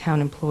hire a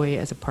town employee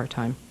as a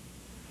part-time,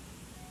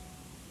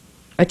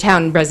 a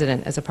town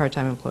resident as a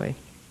part-time employee.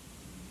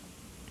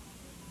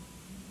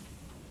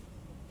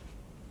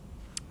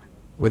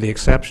 With the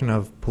exception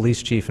of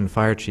police chief and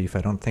fire chief,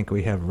 I don't think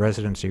we have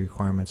residency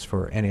requirements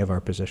for any of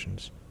our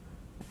positions,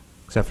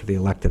 except for the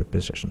elected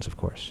positions, of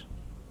course.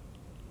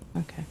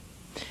 Okay.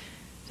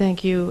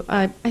 Thank you.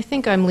 I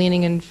think I'm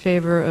leaning in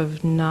favor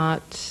of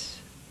not,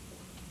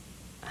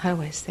 how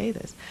do I say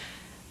this?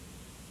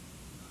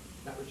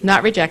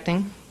 Not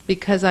rejecting,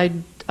 because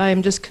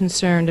I'm just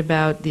concerned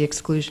about the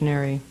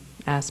exclusionary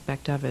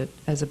aspect of it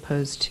as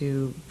opposed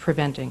to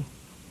preventing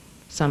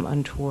some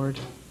untoward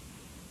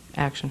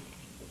action.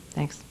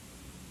 Thanks.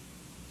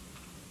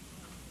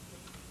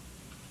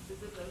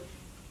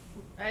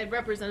 I had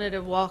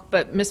Representative Walk,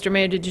 but Mr.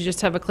 Mayor, did you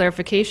just have a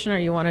clarification or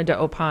you wanted to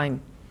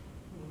opine?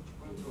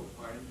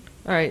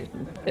 All right.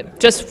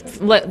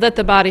 Just let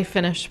the body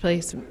finish,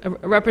 please.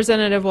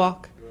 Representative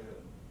Walk.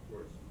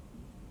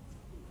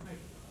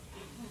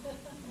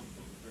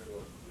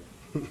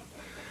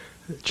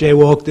 Jay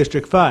Walk,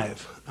 District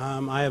 5.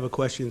 I have a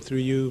question through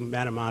you,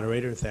 Madam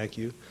Moderator, thank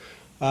you,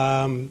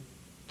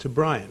 to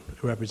Brian,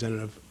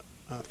 Representative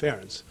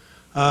Ferens.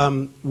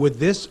 Would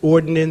this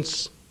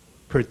ordinance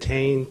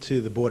pertain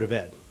to the Board of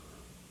Ed?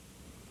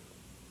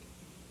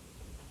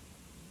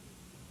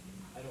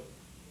 I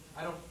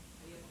don't.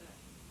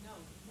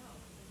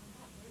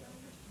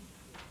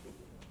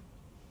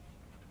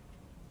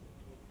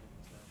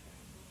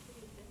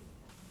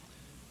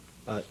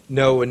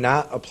 No, it would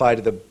not apply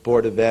to the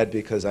Board of Ed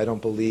because I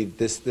don't believe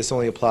this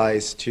only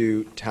applies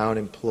to town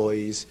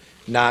employees.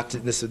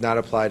 This does not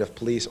apply to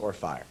police or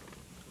fire.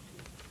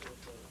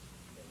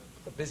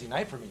 It's a busy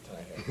night for me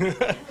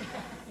tonight.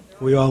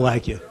 We all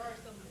like you.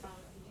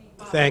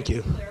 Thank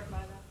you.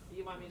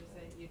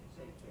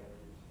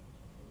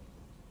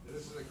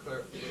 This is a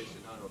clarification,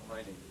 not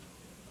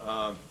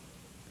opining.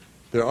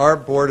 There are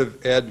Board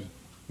of Ed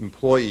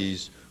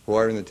employees who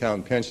are in the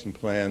town pension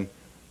plan.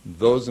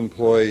 Those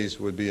employees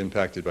would be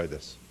impacted by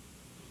this.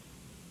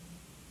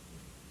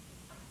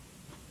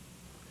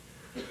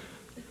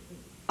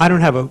 I don't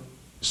have a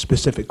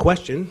specific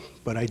question,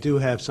 but I do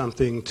have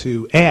something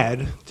to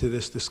add to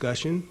this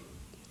discussion.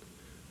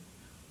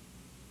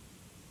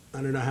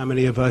 I don't know how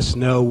many of us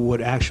know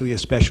what actually a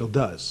special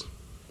does.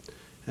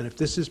 And if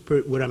this is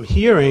what I'm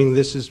hearing,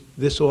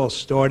 this all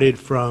started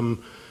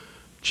from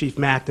Chief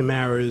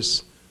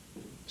McNamara's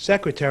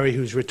secretary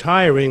who's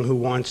retiring, who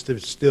wants to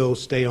still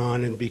stay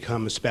on and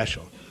become a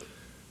special.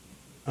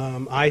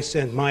 I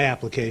sent my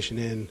application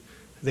in.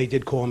 They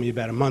did call me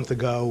about a month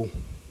ago.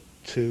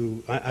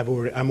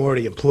 I'm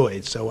already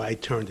employed, so I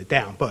turned it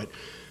down. But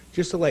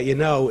just to let you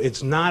know,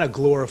 it's not a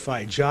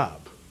glorified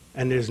job,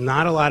 and there's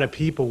not a lot of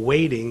people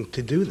waiting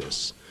to do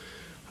this.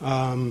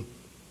 You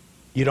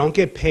don't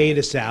get paid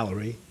a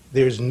salary.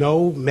 There's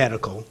no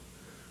medical.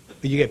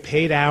 You get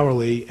paid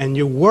hourly, and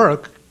you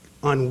work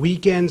on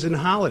weekends and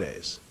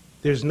holidays.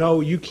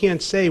 You can't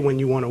say when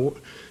you want to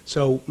work.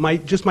 So my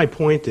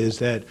point is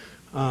that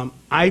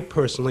I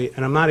personally,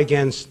 and I'm not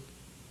against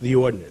the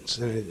ordinance,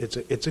 and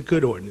it's a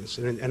good ordinance,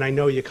 and I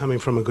know you're coming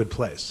from a good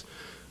place.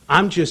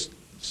 I'm just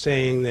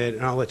saying that,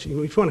 and I'll let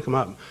you, if you want to come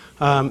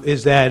up,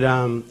 is that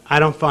I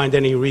don't find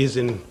any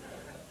reason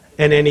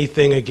and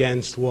anything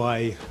against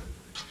why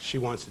she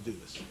wants to do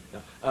this.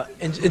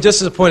 And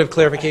just as a point of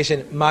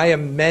clarification, my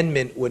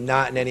amendment would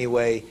not in any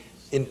way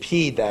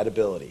impede that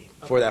ability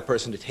for that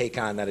person to take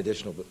on that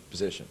additional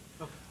position.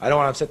 I don't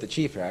want to upset the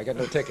chief here. I got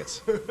no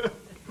tickets. All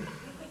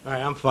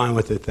right, I'm fine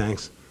with it.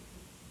 Thanks.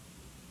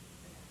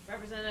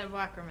 Representative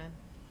Wackerman.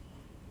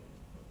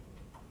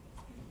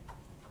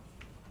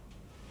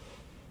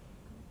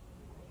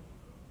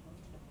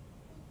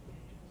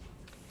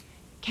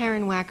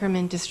 Karen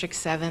Wackerman, District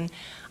 7.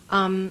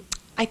 I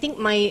think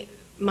my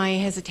my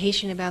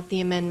hesitation about the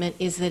amendment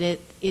is that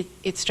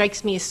it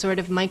strikes me as sort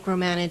of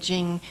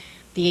micromanaging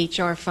the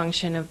HR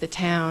function of the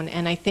town.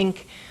 And I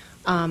think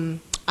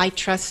I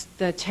trust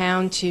the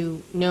town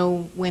to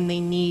know when they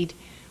need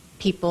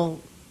people,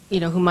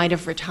 who might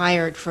have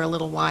retired for a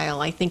little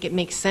while. I think it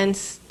makes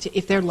sense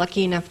if they're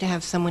lucky enough to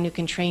have someone who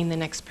can train the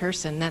next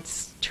person.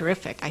 That's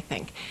terrific, I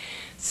think.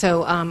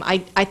 So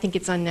I think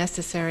it's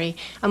unnecessary.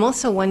 I'm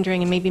also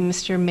wondering, and maybe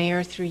Mr.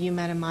 Mayor, through you,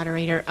 Madam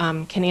Moderator,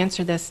 can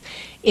answer this,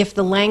 if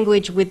the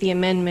language with the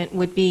amendment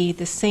would be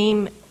the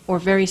same or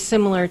very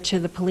similar to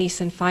the police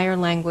and fire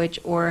language,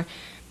 or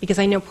because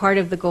I know part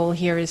of the goal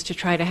here is to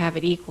try to have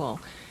it equal.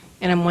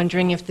 And I'm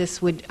wondering if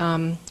this would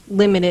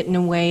limit it in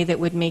a way that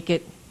would make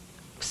it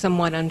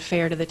somewhat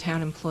unfair to the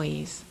town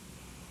employees.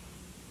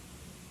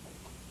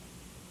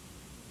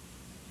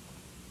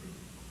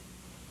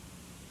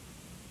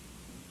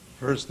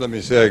 First, let me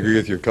say I agree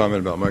with your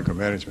comment about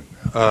micromanagement.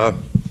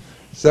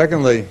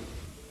 Secondly,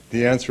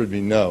 the answer would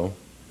be no.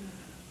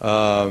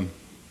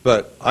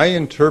 But I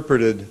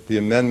interpreted the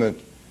amendment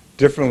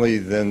differently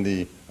than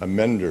the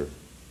amender.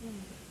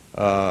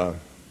 So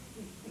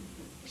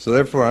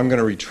therefore, I'm going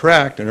to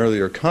retract an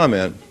earlier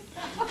comment.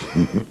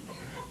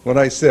 When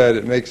I said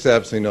it makes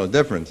absolutely no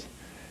difference.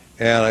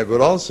 And I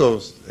would also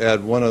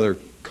add one other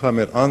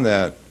comment on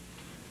that,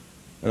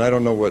 and I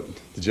don't know what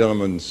the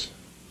gentleman's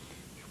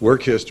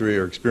work history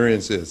or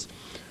experience is.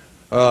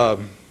 I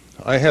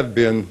have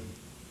been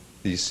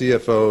the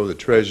CFO, the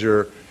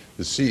treasurer,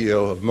 the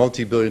CEO of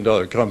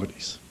multi-billion-dollar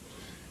companies.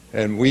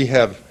 And we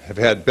have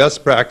had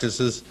best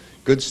practices,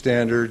 good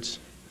standards,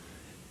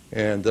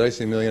 and did I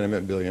say million? I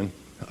meant billion.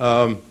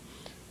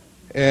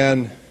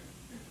 And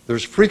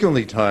there's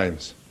frequently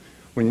times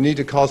when you need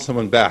to call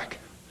someone back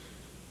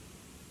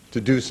to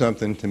do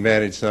something, to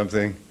manage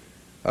something,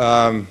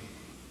 and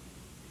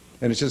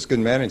it's just good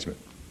management.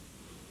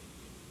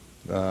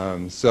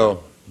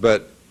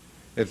 But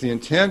if the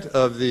intent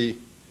of the,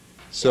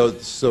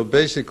 so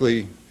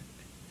basically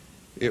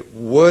it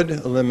would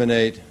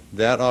eliminate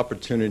that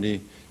opportunity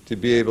to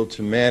be able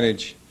to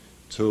manage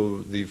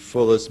to the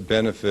fullest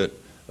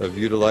benefit of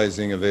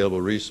utilizing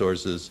available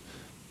resources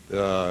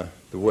the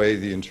way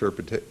your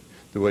interpretation,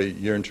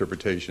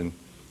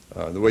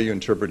 the way you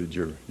interpreted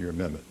your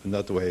amendment, and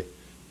not the way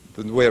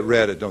it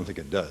read. I don't think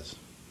it does,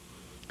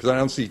 because I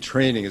don't see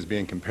training as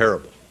being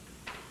comparable,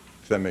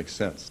 if that makes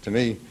sense. To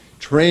me,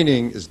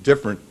 training is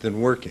different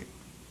than working.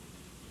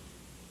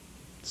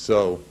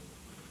 So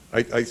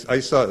I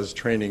saw it as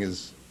training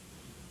as,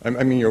 I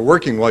mean, you're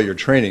working while you're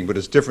training, but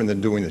it's different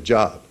than doing the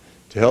job.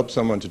 To help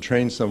someone, to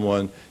train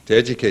someone, to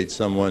educate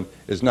someone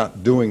is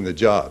not doing the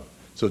job.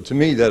 So to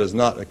me, that is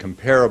not a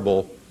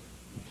comparable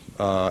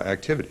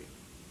activity.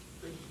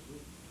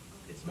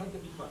 It's meant to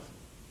be fun.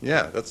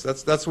 Yeah,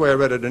 that's the way I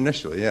read it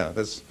initially. Yeah,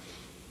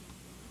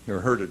 or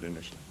heard it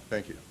initially.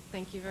 Thank you.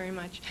 Thank you very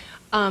much.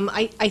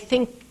 I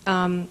think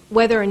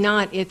whether or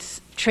not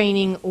it's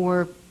training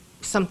or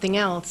something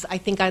else, I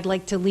think I'd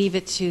like to leave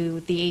it to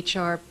the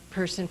HR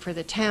person for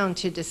the town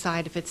to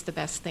decide if it's the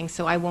best thing,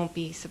 so I won't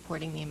be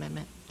supporting the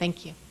amendment.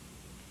 Thank you.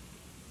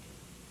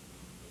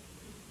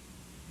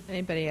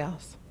 Anybody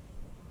else?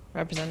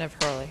 Representative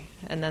Hurley,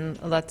 and then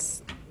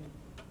let's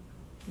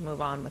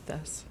move on with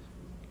this.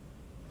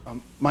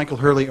 Michael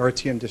Hurley,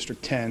 RTM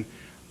District 10.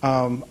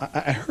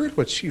 I heard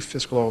what Chief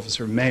Fiscal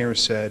Officer Mayer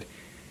said,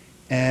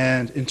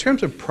 and in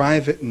terms of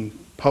private and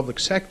public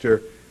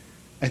sector,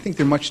 I think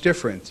they're much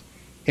different.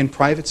 In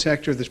private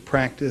sector, this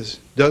practice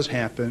does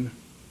happen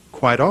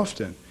quite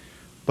often,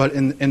 but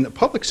in the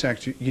public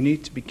sector, you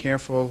need to be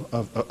careful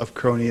of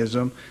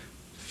cronyism,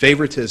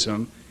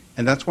 favoritism,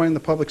 and that's why in the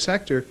public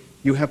sector,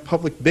 you have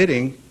public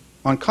bidding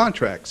on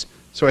contracts.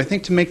 So I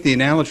think to make the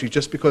analogy,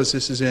 just because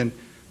this is in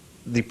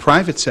the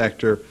private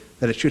sector,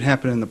 that it should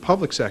happen in the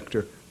public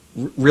sector,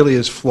 really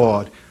is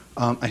flawed.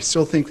 I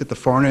still think that the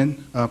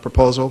Farnan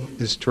proposal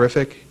is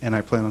terrific, and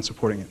I plan on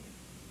supporting it.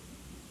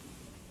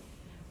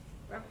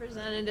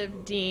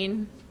 Representative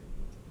Dean.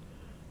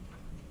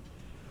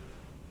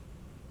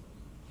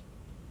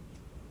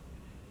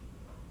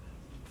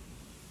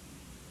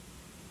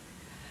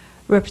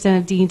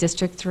 Representative Dean,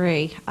 District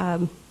 3.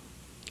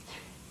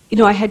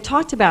 I had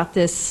talked about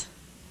this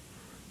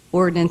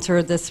ordinance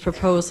or this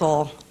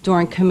proposal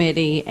during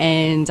committee,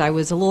 and I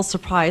was a little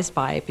surprised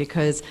by it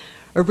because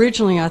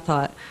originally I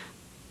thought,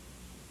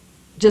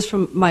 just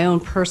from my own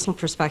personal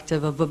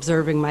perspective of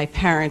observing my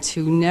parents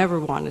who never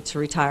wanted to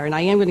retire, and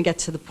I am going to get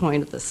to the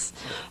point of this,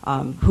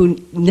 who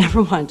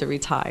never wanted to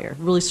retire,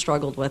 really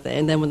struggled with it,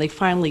 and then when they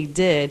finally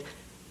did,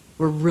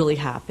 were really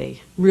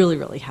happy, really,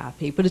 really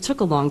happy, but it took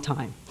a long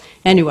time.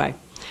 Anyway,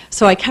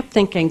 so I kept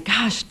thinking,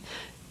 gosh,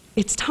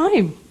 it's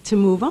time to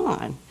move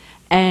on.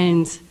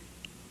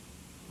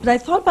 But I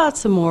thought about it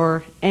some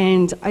more,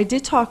 and I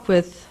did talk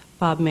with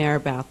Bob Mayer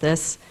about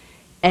this,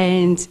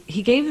 and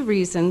he gave the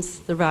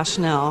reasons, the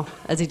rationale,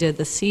 as he did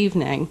this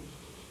evening.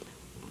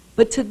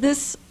 But to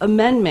this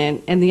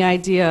amendment and the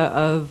idea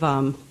of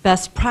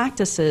best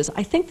practices,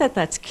 I think that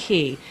that's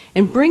key.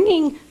 And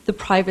bringing the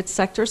private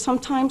sector,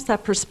 sometimes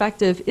that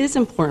perspective is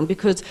important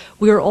because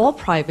we are all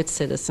private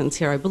citizens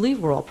here. I believe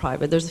we're all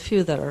private. There's a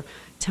few that are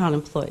town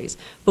employees.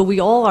 But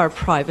we all are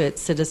private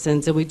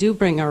citizens, and we do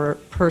bring our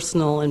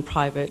personal and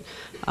private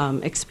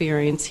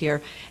experience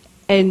here.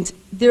 And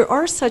there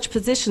are such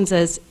positions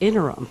as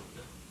interim.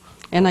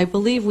 And I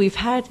believe we've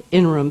had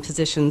interim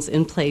positions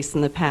in place in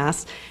the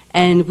past,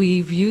 and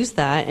we've used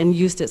that and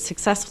used it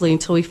successfully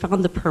until we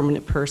found the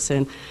permanent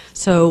person.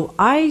 So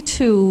I,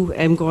 too,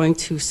 am going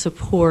to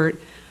support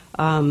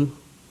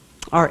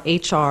our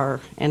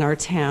HR and our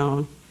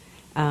town,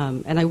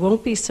 and I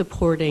won't be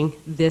supporting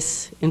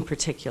this in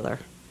particular.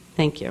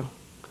 Thank you.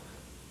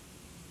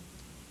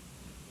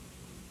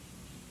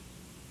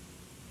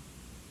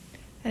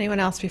 Anyone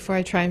else before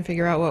I try and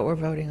figure out what we're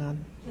voting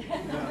on?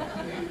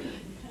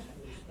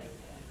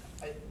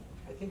 I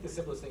think the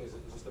simplest thing is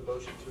just a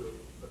motion to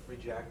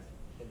reject,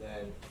 and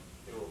then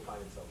it will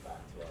find itself back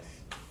to us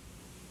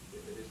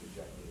if it is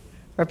rejected.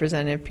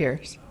 Representative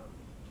Pierce.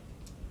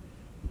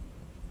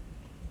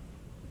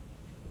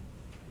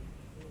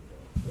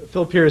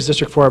 Phil Pierce,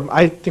 District 4.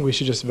 I think we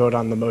should just vote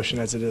on the motion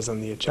as it is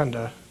on the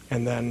agenda,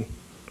 and then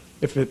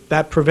if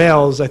that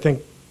prevails, I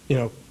think,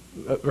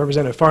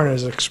 Representative Farnan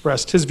has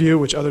expressed his view,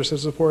 which others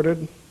have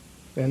supported,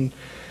 and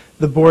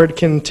the board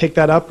can take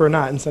that up or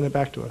not and send it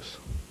back to us.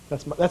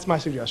 That's my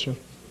suggestion.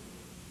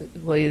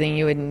 Well, you think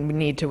you would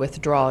need to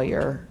withdraw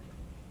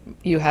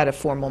you had a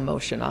formal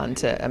motion on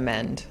to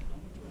amend.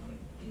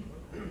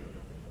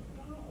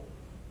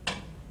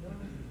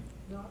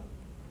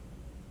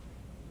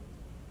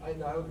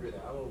 I would agree with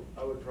that.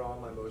 I would withdraw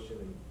my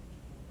motion.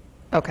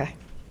 Okay.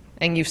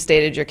 And you've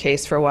stated your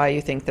case for why you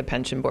think the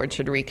pension board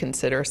should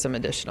reconsider some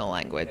additional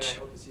And language. I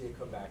hope to see it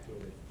come back to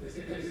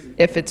it.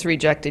 If it's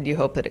rejected, you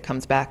hope that it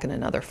comes back in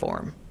another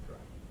form.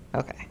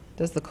 Correct. Okay.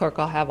 Does the clerk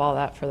all have all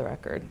that for the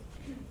record?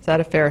 Is that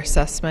a fair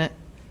assessment?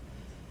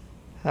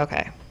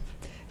 Okay.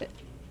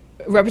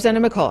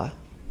 Representative McCullough?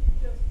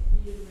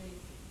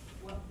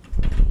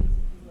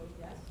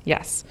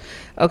 Yes.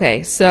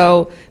 Okay,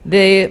 so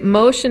the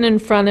motion in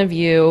front of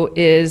you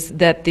is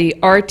that the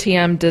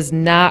RTM does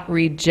not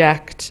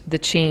reject the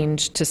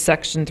change to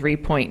Section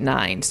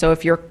 3.9. So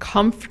if you're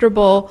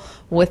comfortable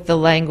with the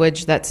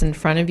language that's in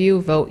front of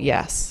you, vote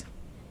yes.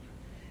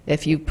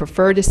 If you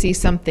prefer to see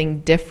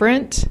something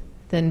different,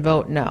 then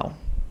vote no.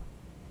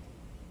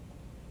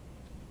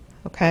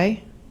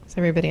 Okay? Does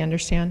everybody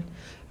understand?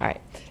 All right.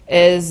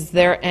 Is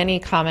there any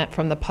comment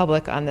from the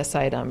public on this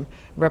item?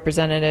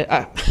 Representative,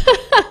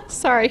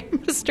 sorry,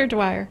 Mr.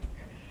 Dwyer.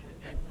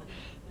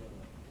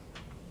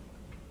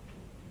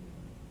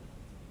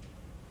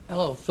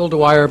 Hello, Phil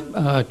Dwyer,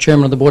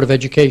 Chairman of the Board of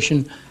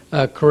Education.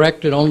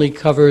 Correct, it only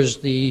covers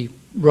the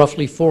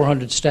roughly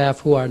 400 staff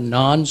who are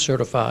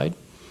non-certified.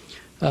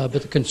 But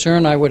the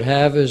concern I would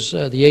have is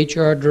the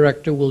HR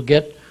director will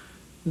get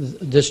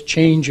this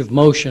change of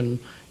motion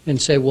and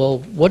say, well,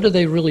 what do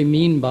they really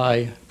mean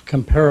by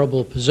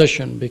comparable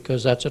position?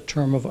 Because that's a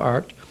term of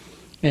art.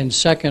 And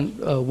second,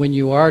 when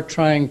you are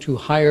trying to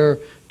hire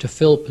to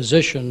fill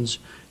positions,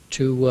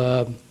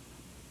 to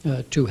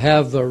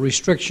have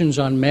restrictions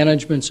on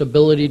management's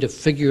ability to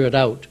figure it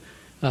out.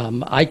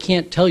 I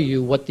can't tell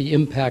you what the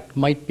impact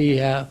might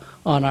be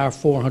on our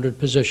 400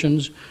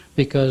 positions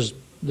because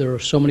there are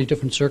so many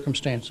different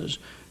circumstances.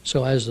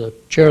 So as the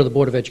chair of the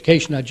Board of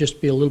Education, I'd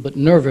just be a little bit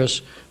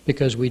nervous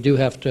because we do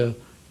have to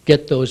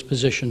get those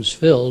positions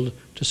filled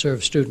to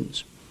serve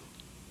students.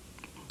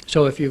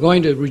 So if you're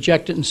going to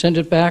reject it and send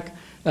it back,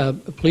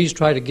 please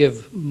try to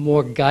give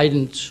more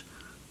guidance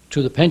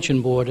to the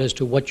pension board as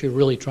to what you're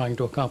really trying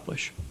to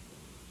accomplish.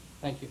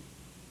 Thank you.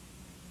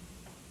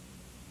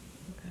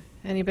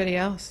 Anybody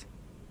else?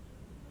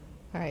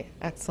 All right,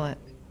 excellent.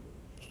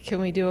 Can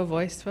we do a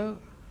voice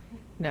vote?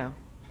 No.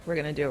 We're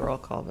going to do a roll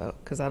call vote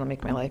because that'll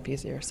make my life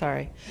easier.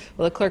 Sorry.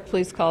 Will the clerk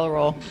please call a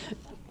roll?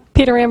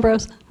 Peter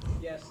Ambrose.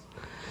 Yes.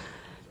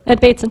 Ed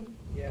Bateson.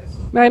 Yes.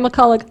 Mary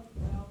McCullough.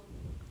 No.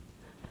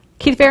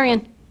 Keith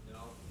Varian. No.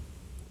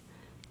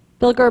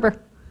 Bill Gerber.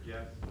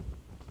 Yes.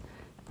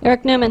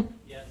 Eric Newman.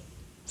 Yes.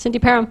 Cindy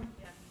Parham.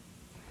 Yes.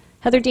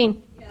 Heather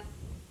Dean. Yes.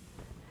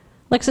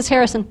 Alexis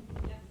Harrison.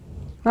 Yes.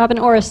 Robin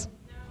Orris.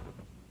 No.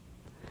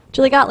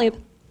 Julie Gottlieb.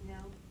 No.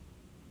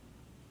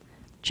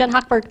 Jen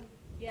Hochberg.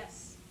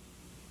 Yes.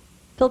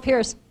 Phil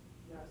Pierce.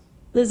 Yes.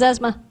 Liz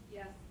Esma.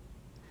 Yes.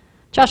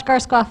 Josh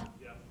Garskoff.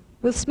 Yes.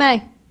 Ruth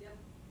Smay. Yep.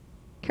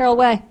 Carol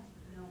Way.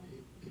 No.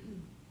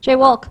 Jay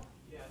Wolk.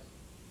 Yes.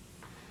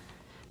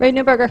 Ray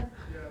Newberger. Yes.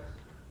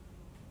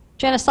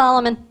 Janice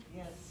Solomon.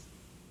 Yes.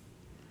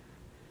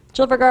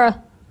 Jill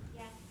Vergara.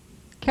 Yes.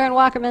 Karen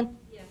Wackerman.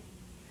 Yes.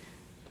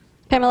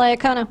 Pamela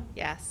Iacono.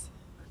 Yes.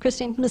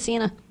 Christine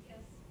Messina. Yes.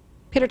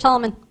 Peter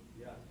Tolman.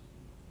 Yes.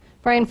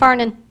 Brian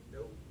Farnan.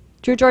 Nope.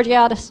 Drew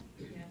Georgiadis.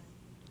 Yes.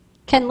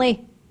 Ken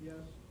Lee. Yes.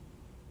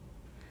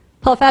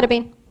 Paul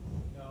Fatterbean.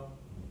 No.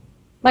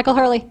 Michael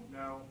Hurley.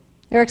 No.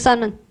 Eric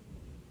Sunman.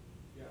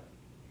 Yes.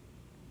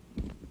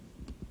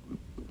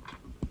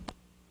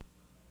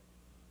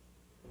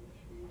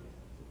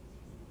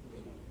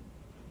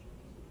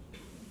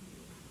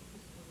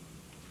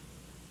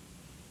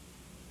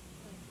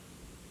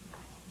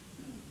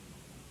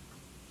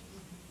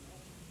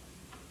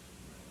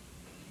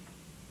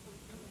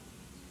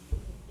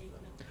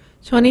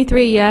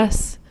 23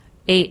 yes,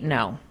 8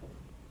 no.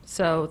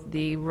 So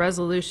the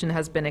resolution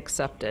has been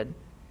accepted.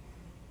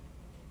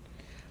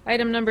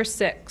 Item number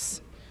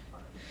 6.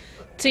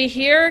 To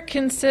hear,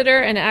 consider,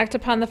 and act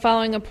upon the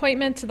following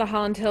appointment to the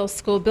Holland Hills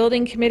School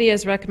Building Committee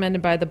as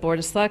recommended by the Board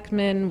of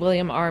Selectmen,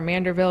 William R.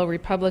 Manderville,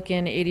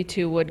 Republican,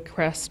 82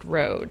 Woodcrest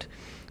Road.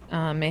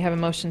 May I have a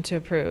motion to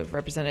approve.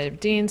 Representative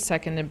Dean,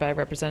 seconded by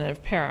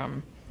Representative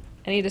Perham.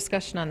 Any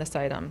discussion on this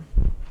item?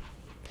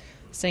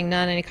 Seeing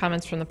none, any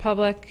comments from the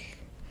public?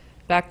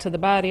 Back to the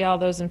body. All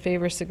those in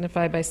favor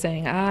signify by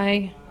saying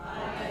aye.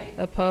 Aye.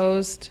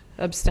 Opposed?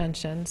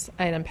 Abstentions?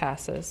 Item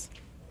passes.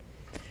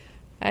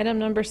 Item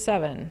number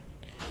 7.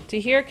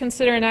 To hear,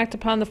 consider, and act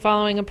upon the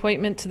following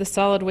appointment to the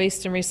Solid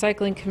Waste and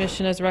Recycling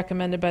Commission as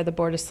recommended by the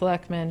Board of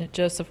Selectmen.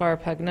 Joseph R.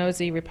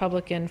 Pagnosi,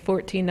 Republican,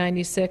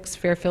 1496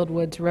 Fairfield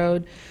Woods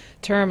Road,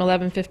 term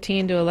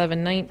 11/15 to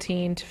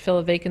 11/19, to fill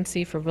a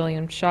vacancy for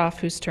William Schaff,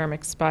 whose term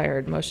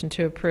expired. Motion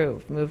to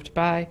approve. Moved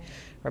by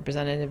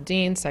Representative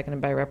Dean, seconded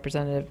by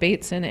Representative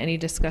Bateson. Any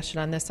discussion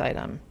on this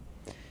item?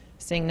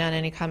 Seeing none,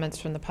 any comments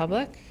from the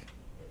public?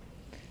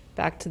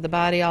 Back to the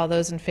body. All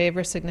those in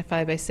favor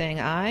signify by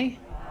saying aye.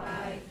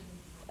 Aye.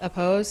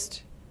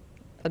 Opposed?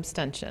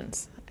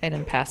 Abstentions?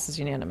 Item passes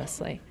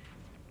unanimously.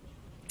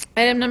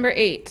 Item number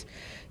 8.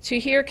 To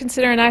hear,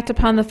 consider, and act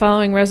upon the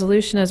following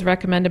resolution as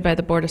recommended by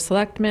the Board of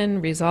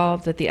Selectmen.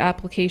 Resolved that the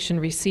application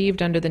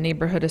received under the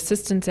Neighborhood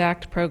Assistance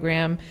Act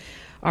program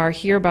are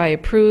hereby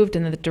approved,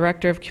 and that the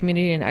Director of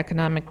Community and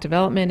Economic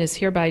Development is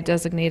hereby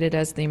designated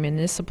as the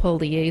municipal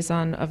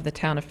liaison of the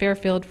town of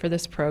Fairfield for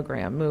this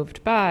program.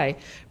 Moved by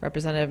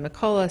Representative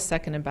McCullough,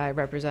 seconded by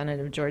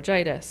Representative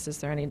Georgitis. Is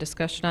there any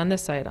discussion on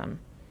this item?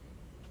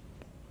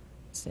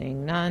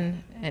 Seeing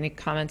none. Any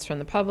comments from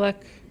the public?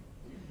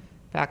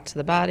 Back to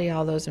the body.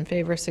 All those in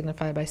favor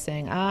signify by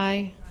saying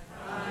aye.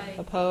 Aye.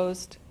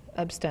 Opposed?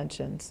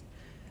 Abstentions?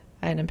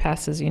 Item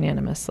passes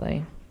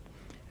unanimously.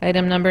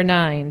 Item number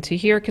 9, to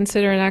hear,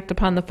 consider, and act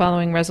upon the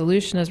following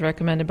resolution as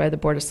recommended by the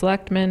Board of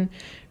Selectmen.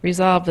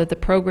 Resolved that the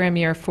program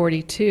year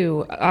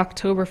 42,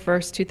 October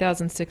 1st,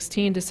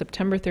 2016 to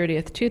September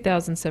 30th,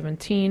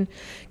 2017,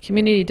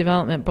 Community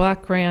Development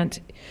Block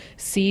Grant,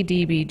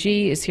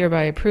 CDBG, is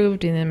hereby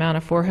approved in the amount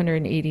of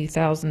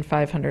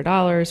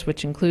 $480,500,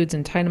 which includes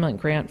entitlement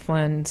grant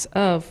funds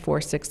of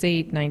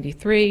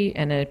 $468.93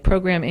 and a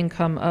program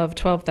income of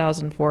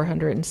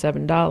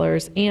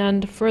 $12,407.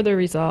 And further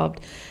resolved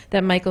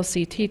that Michael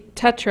C.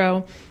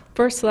 Tetro,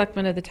 First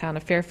Selectman of the Town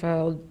of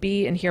Fairfield,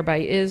 be and hereby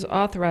is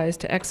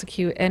authorized to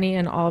execute any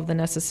and all of the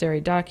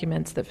necessary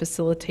documents that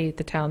facilitate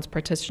the town's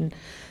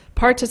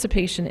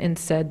participation in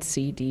said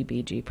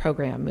CDBG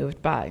program.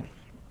 Moved by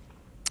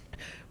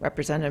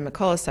Representative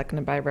McCullough,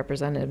 seconded by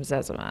Representative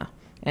Zezima.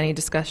 Any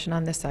discussion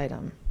on this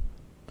item?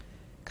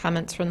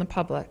 Comments from the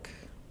public?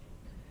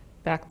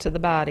 Back to the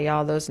body.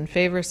 All those in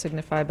favor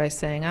signify by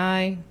saying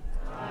aye.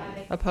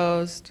 Aye.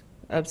 Opposed?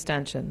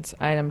 Abstentions?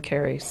 Item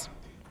carries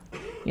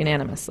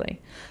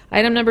unanimously.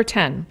 Item number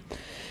 10.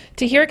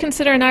 To hear,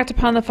 consider, and act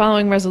upon the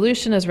following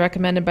resolution as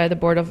recommended by the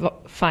Board of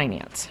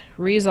Finance.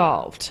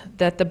 Resolved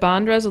that the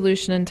bond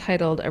resolution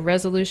entitled "A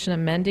Resolution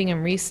Amending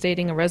and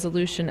Restating a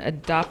Resolution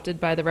Adopted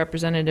by the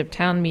Representative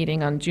Town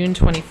Meeting on June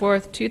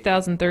 24th,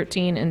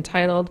 2013,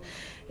 entitled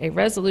A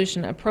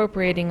Resolution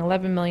Appropriating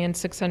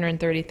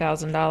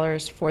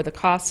 $11,630,000 for the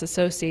costs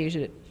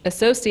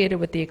associated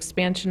with the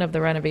expansion of the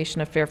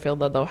renovation of Fairfield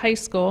Ludlow High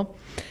School,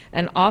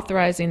 and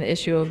authorizing the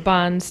issue of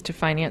bonds to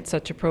finance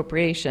such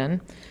appropriation,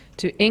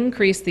 to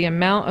increase the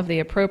amount of the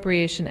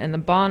appropriation and the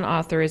bond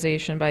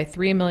authorization by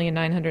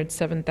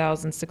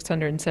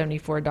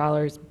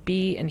 $3,907,674,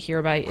 be and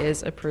hereby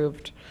is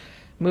approved.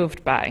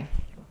 Moved by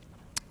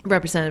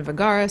Representative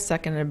Vergara,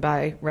 seconded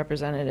by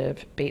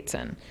Representative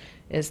Bateson.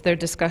 Is there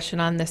discussion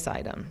on this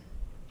item?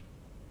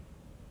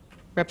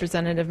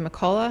 Representative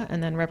McCullough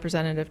and then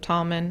Representative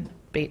Tallman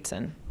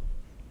Bateson.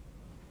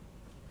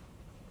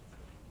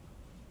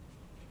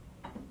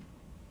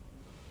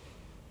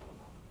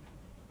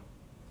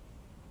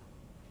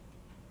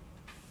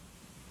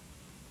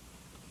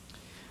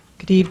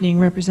 Good evening,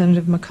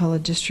 Representative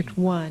McCullough, District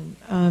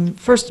 1.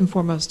 First and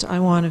foremost, I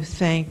want to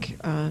thank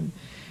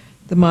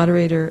the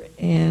moderator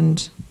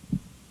and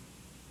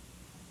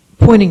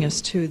pointing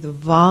us to the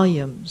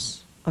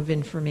volumes of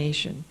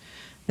information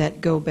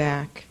that go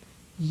back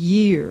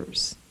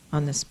years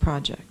on this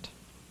project.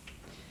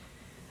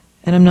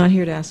 And I'm not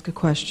here to ask a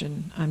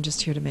question, I'm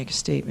just here to make a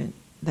statement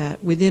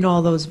that within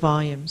all those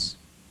volumes,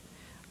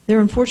 there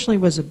unfortunately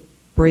was a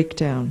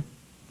breakdown.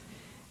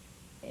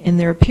 And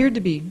there appeared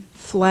to be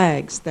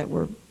flags that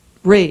were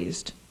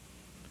raised,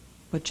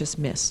 but just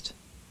missed.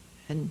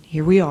 And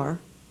here we are,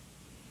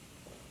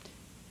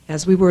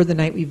 as we were the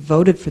night we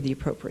voted for the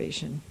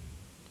appropriation.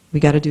 We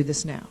got to do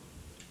this now.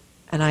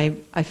 And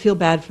I feel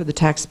bad for the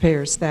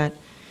taxpayers that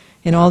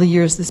in all the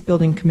years this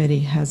building committee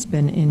has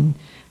been in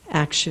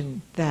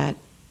action, that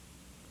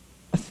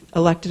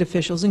elected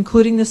officials,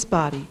 including this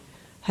body,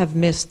 have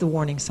missed the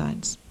warning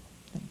signs.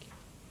 Thank you.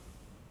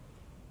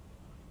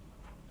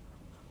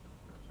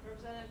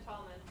 Representative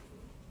Tallman.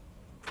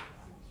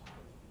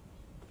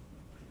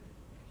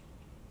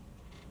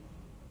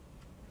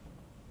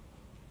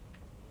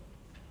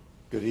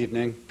 Good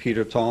evening.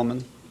 Peter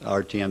Tallman,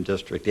 RTM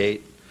District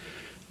 8.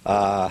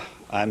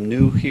 I'm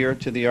new here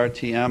to the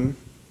RTM,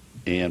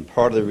 and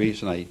part of the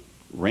reason I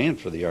ran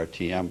for the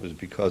RTM was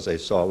because I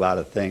saw a lot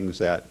of things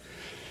that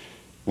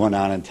went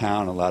on in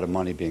town, a lot of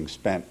money being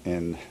spent,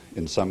 and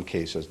in some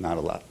cases not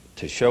a lot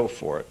to show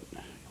for it.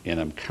 And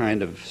I'm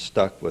kind of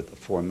stuck with a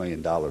 $4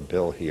 million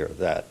bill here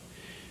that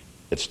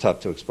it's tough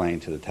to explain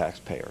to the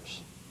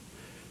taxpayers.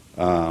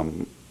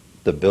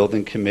 The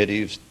building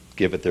committees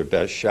give it their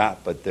best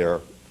shot, but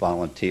they're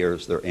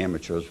volunteers, they're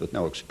amateurs with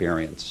no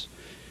experience.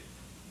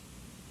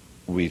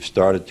 We've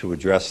started to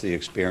address the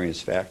experience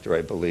factor,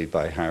 I believe,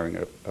 by hiring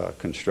a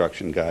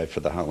construction guy for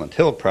the Holland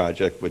Hill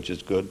project, which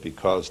is good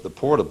because the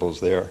portables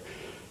there,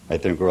 I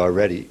think, are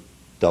already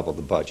double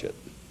the budget.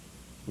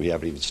 We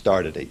haven't even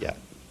started it yet.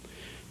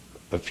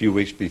 A few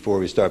weeks before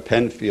we start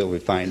Penfield, we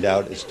find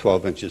out it's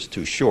 12 inches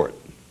too short.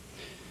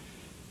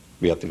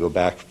 We have to go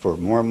back for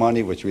more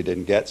money, which we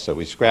didn't get, so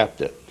we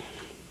scrapped it.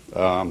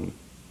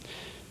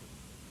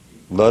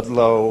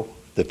 Ludlow,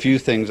 the few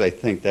things I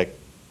think that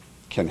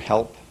can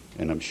help,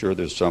 and I'm sure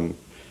there's some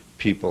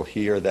people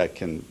here that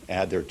can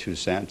add their 2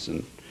 cents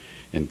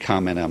and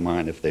comment on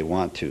mine if they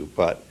want to,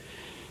 but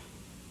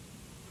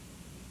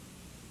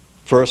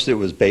first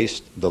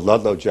the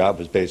Ludlow job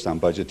was based on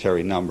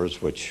budgetary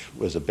numbers, which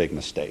was a big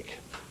mistake.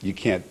 You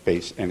can't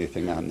base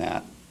anything on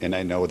that, and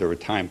I know there were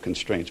time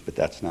constraints, but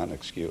that's not an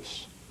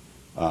excuse.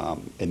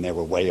 And they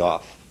were way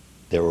off.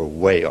 They were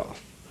way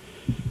off.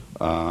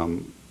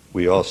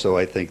 We also,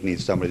 I think,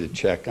 need somebody to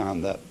check on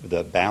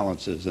the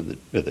balances and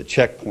the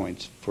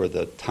checkpoints for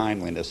the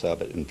timeliness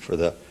of it and for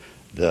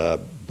the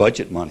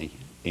budget money.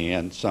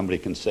 And somebody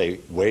can say,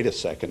 wait a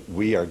second,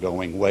 we are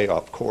going way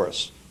off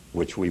course,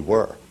 which we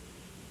were.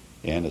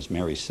 And as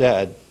Mary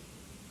said,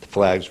 the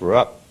flags were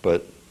up,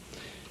 but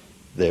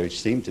they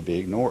seemed to be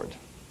ignored.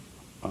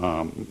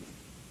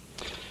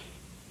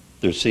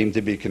 There seemed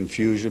to be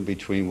confusion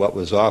between what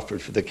was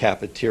offered for the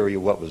cafeteria,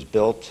 what was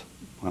built.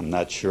 I'm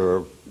not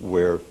sure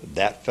where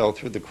that fell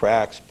through the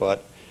cracks,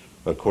 but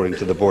according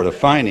to the Board of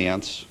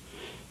Finance,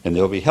 and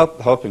they'll be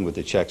helping with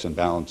the checks and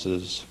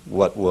balances,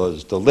 what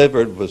was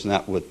delivered was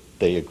not what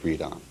they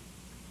agreed on.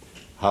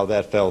 How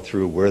that fell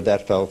through, where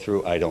that fell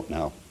through, I don't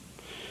know.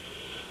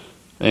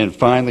 And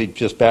finally,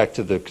 just back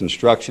to the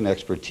construction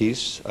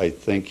expertise, I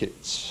think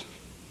it's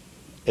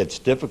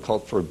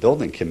difficult for a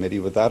building committee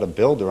without a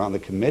builder on the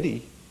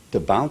committee to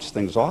bounce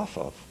things off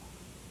of.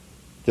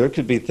 There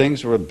could be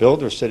things where a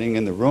builder sitting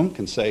in the room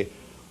can say,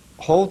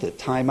 hold it,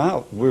 time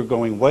out, we're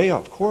going way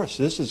off course,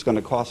 this is going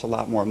to cost a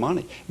lot more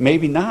money.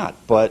 Maybe not,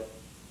 but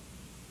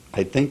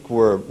I think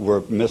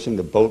we're missing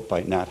the boat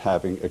by not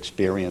having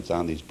experience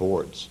on these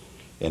boards.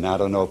 And I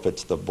don't know if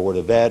it's the Board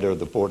of Ed or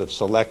the Board of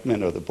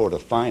Selectmen or the Board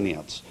of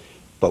Finance,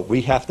 but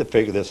we have to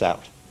figure this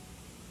out.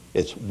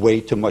 It's way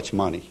too much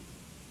money.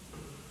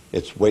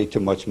 It's way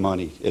too much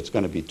money. It's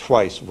going to be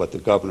twice what the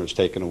governor's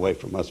taken away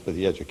from us for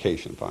the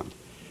education fund,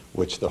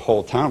 which the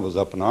whole town was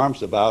up in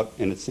arms about,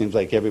 and it seems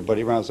like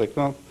everybody around is like,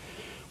 well,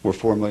 we're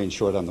 $4 million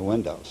short on the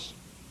windows.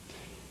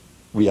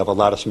 We have a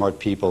lot of smart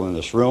people in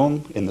this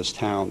room, in this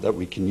town, that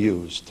we can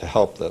use to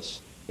help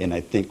this, and I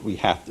think we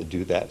have to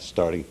do that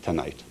starting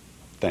tonight.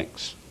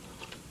 Thanks.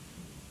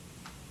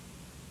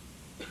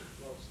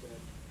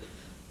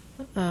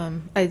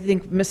 I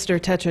think Mr.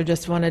 Tetra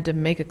just wanted to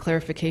make a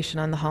clarification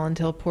on the Holland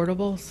Hill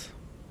portables.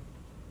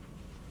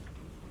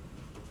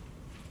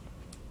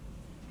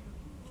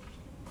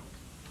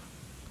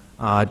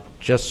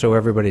 Just so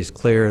everybody's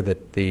clear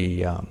that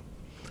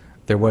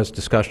there was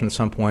discussion at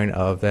some point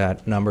of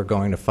that number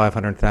going to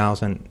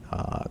 500,000.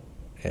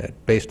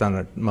 Based on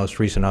the most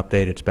recent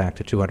update, it's back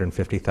to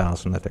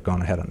 250,000 that they're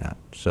going ahead on that.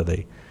 So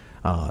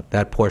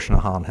that portion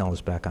of Holland Hill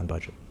is back on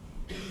budget.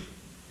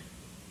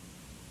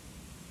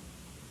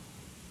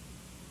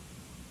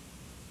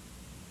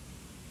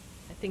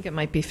 I think it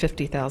might be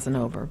 50,000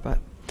 over, but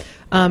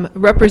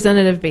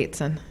Representative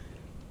Bateson.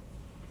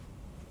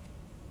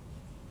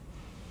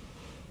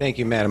 Thank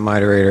you, Madam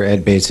Moderator.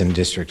 Ed Bateson,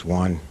 District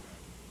 1.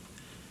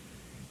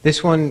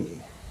 This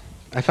one,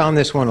 I found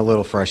this one a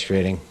little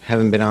frustrating.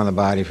 Haven't been on the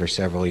body for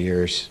several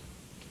years.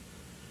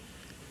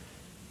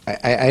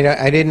 I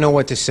didn't know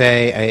what to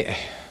say.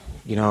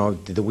 You know,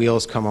 did the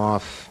wheels come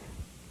off?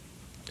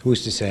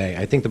 Who's to say?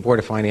 I think the Board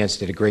of Finance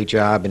did a great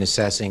job in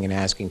assessing and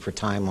asking for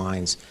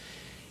timelines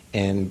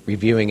and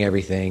reviewing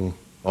everything,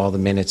 all the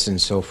minutes and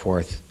so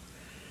forth.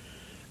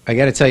 I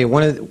got to tell you,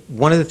 one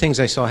of the things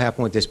I saw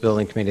happen with this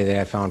building committee that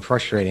I found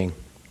frustrating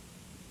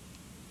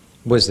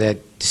was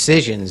that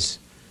decisions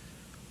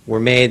were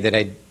made that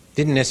I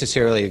didn't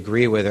necessarily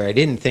agree with, or I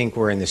didn't think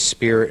were in the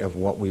spirit of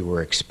what we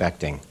were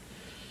expecting.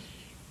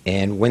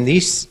 And when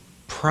these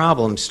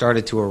problems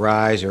started to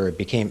arise, or it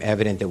became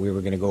evident that we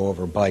were going to go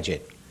over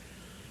budget,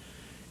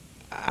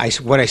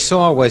 what I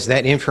saw was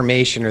that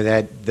information, or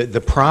that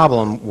the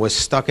problem was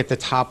stuck at the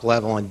top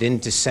level and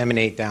didn't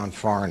disseminate down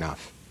far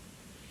enough.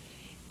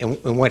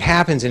 And what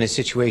happens in a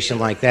situation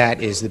like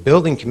that is the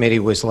building committee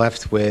was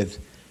left with,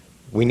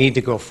 we need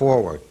to go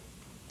forward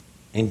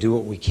and do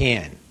what we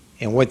can.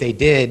 And what they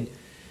did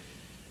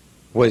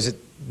was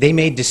they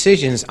made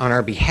decisions on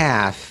our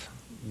behalf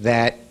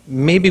that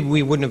maybe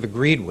we wouldn't have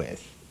agreed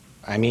with.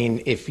 I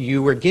mean, if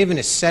you were given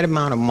a set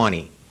amount of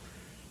money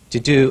to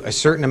do a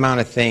certain amount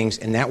of things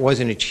and that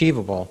wasn't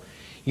achievable,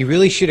 you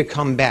really should have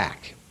come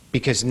back,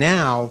 because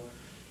now,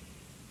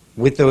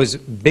 with those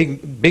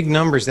big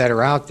numbers that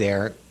are out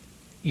there,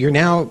 you're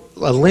now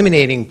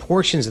eliminating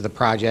portions of the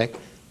project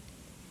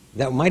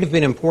that might have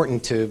been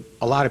important to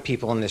a lot of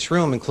people in this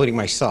room, including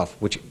myself,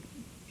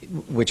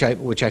 which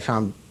I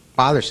found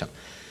bothersome.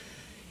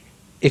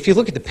 If you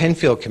look at the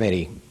Penfield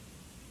Committee,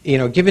 you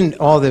know, given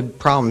all the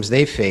problems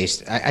they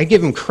faced, I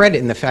give them credit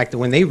in the fact that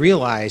when they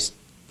realized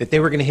that they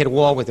were going to hit a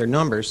wall with their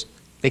numbers,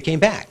 they came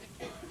back.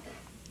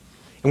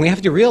 And we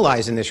have to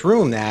realize in this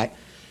room that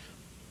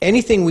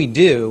anything we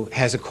do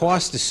has a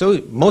cost,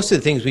 most of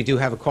the things we do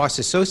have a cost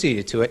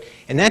associated to it,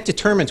 and that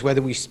determines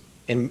whether we,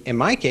 in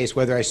my case,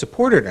 whether I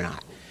support it or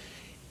not.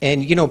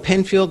 And, you know,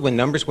 Penfield, when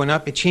numbers went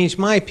up, it changed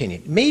my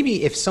opinion.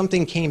 Maybe if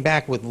something came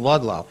back with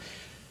Ludlow,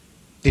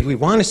 did we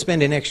want to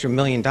spend an extra $1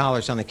 million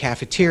on the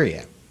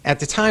cafeteria? At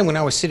the time when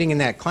I was sitting in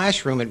that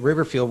classroom at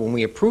Riverfield when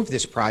we approved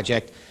this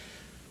project,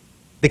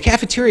 the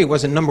cafeteria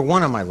wasn't number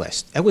 1 on my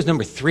list. That was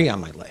number 3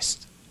 on my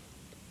list.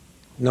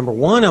 Number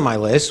 1 on my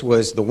list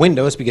was the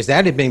windows, because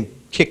that had been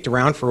kicked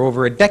around for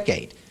over a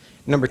decade.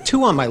 Number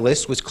 2 on my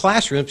list was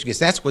classrooms, because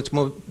that's what's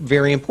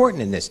very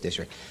important in this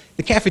district.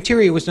 The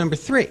cafeteria was number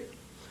 3.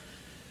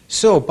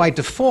 So by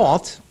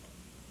default,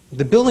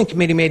 the building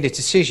committee made a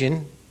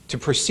decision to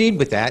proceed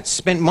with that,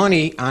 spent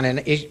money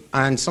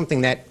on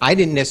something that I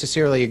didn't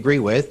necessarily agree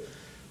with,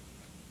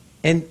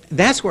 and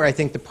that's where I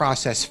think the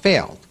process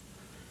failed.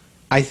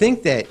 I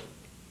think that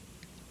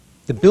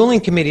the building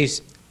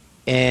committees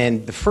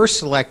and the first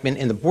selectman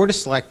and the board of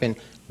selectmen,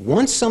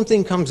 once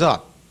something comes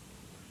up,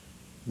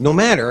 no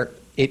matter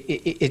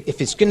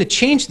if it's going to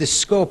change the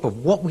scope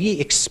of what we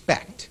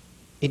expect,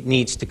 it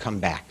needs to come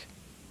back.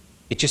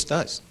 It just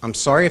does. I'm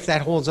sorry if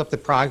that holds up the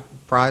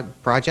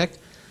project,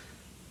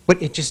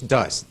 but it just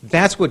does.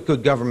 That's what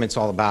good government's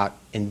all about,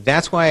 and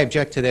that's why I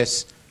object to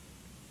this.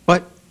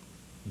 But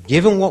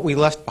given what we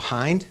left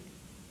behind,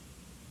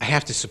 I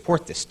have to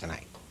support this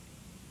tonight.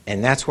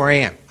 And that's where I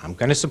am. I'm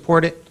going to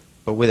support it,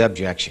 but with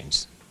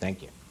objections.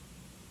 Thank you.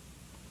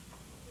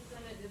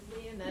 Representative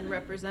Lee and then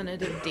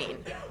Representative Dean.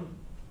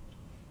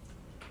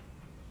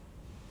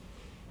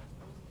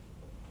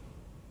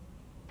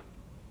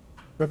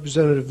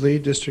 Representative Lee,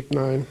 District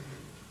 9.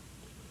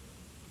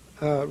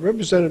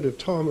 Representative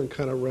Tallman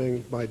kind of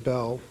rang my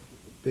bell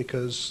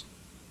because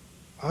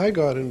I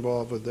got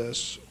involved with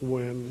this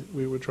when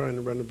we were trying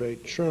to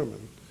renovate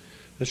Sherman.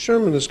 And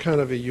Sherman is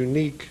kind of a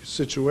unique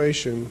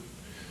situation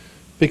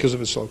because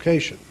of its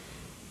location.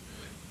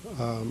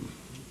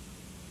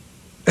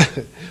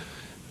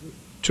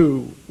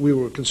 We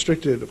were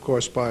constricted, of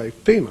course, by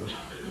FEMA,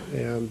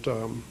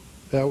 and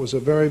that was a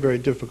very, very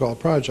difficult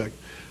project.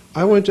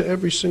 I went to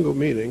every single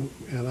meeting,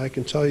 and I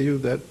can tell you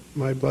that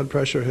my blood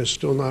pressure has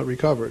still not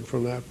recovered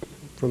from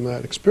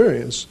that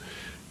experience.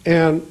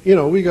 And, you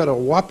know, we got a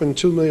whopping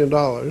 $2 million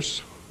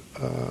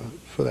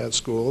for that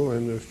school,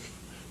 and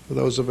for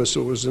those of us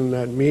who was in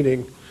that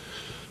meeting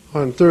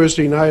on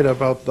Thursday night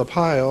about the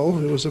pile,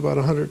 it was about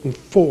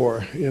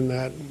 104 in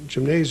that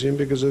gymnasium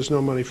because there's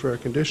no money for air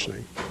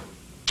conditioning.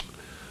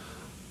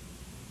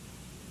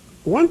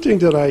 One thing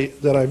that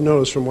I've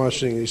noticed from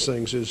watching these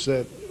things is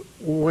that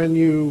when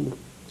you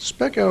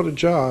spec out a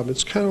job,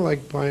 it's kind of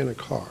like buying a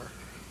car.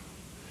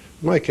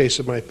 In my case,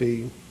 it might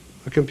be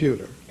a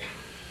computer.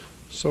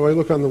 So I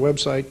look on the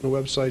website, and the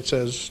website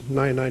says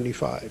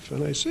 $995,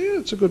 and I say, yeah,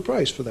 it's a good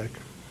price for that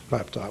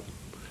laptop.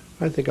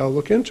 I think I'll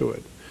look into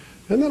it.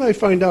 And then I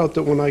find out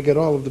that when I get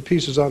all of the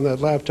pieces on that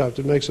laptop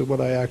that makes it what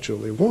I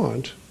actually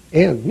want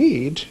and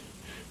need,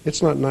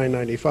 it's not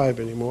 $995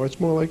 anymore,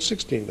 it's more like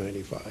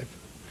 $1695.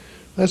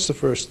 That's the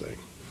first thing.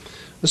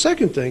 The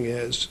second thing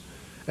is,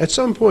 at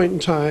some point in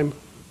time,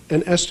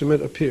 an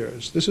estimate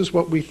appears. This is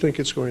what we think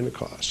it's going to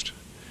cost.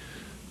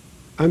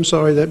 I'm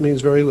sorry, that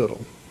means very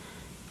little,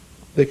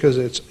 because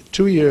it's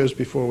 2 years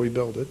before we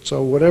build it.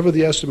 So whatever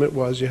the estimate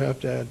was, you have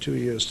to add 2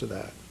 years to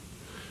that.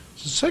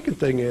 So the second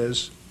thing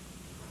is,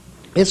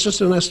 it's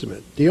just an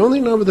estimate. The only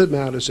number that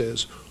matters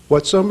is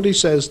what somebody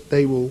says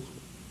they will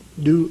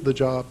do the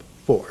job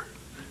for.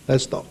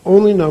 That's the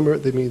only number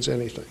that means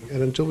anything.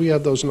 And until we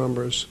have those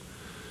numbers,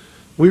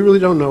 we really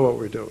don't know what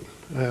we're doing.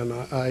 And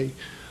I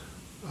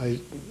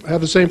have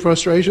the same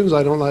frustrations.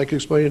 I don't like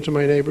explaining to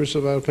my neighbors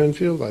about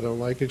Penfield. I don't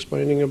like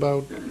explaining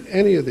about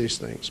any of these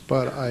things.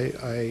 But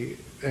I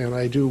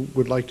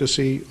would like to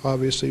see,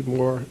 obviously,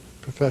 more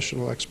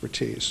professional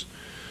expertise.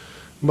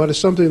 But it's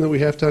something that we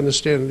have to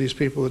understand that these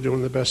people are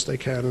doing the best they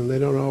can, and they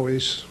don't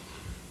always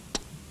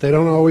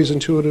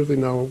intuitively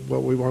know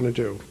what we want to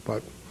do.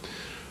 But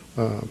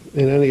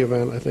in any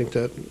event, I think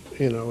that,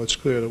 you know, it's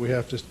clear that we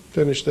have to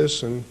finish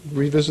this and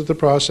revisit the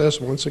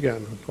process once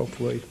again.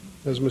 Hopefully,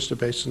 as Mr.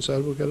 Basin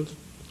said, we'll get it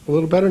a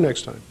little better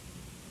next time.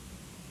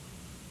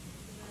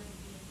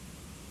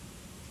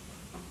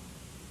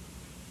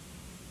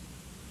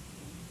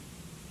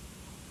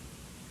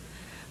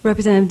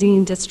 Representative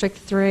Dean, District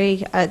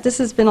 3. This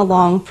has been a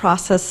long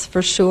process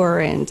for sure,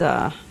 and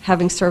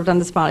having served on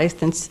this body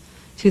since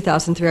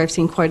 2003, I've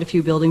seen quite a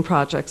few building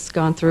projects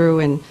gone through,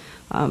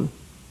 and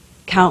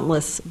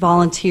countless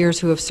volunteers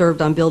who have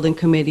served on building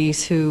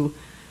committees who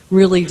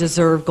really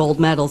deserve gold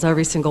medals,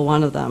 every single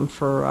one of them,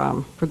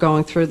 for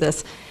going through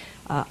this.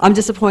 I'm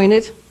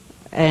disappointed,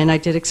 and I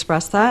did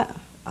express that.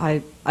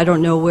 I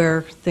don't know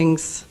where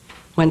things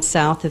went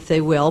south, if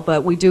they will,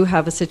 but we do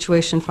have a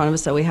situation in front of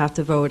us that we have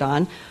to vote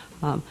on.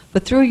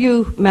 But through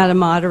you, Madam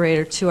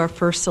Moderator, to our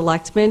first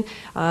selectman,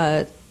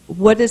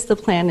 what is the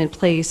plan in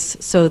place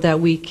so that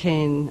we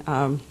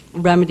can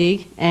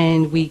remedy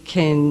and we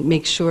can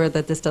make sure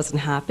that this doesn't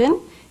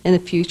happen in the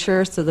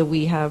future so that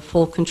we have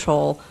full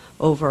control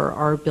over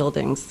our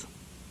buildings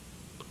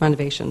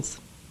renovations?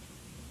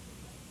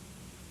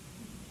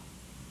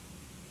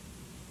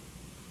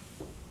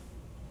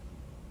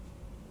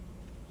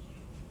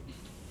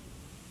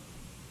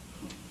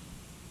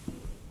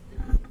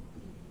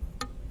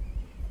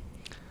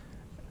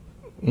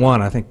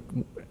 One, I think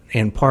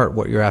in part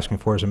what you're asking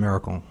for is a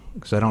miracle,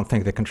 because I don't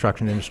think the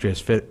construction industry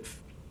has figured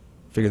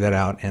that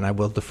out, and I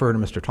will defer to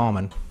Mr.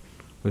 Tallman,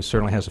 who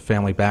certainly has a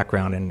family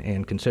background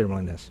in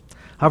considering this.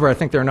 However, I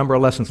think there are a number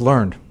of lessons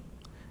learned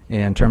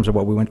in terms of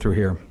what we went through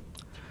here.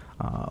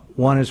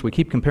 One is we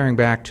keep comparing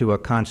back to a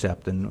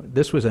concept, and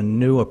this was a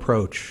new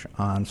approach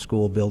on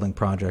school building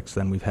projects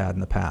than we've had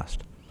in the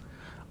past.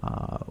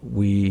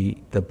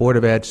 The Board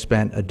of Ed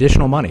spent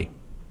additional money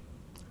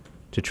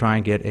to try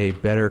and get a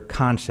better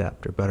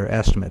concept or better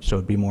estimate so it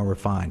would be more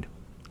refined.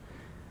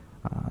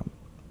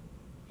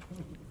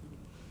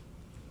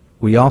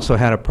 We also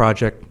had a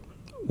project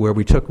where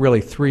we took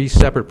really 3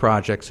 separate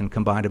projects and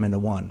combined them into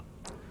one.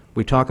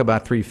 We talk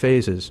about 3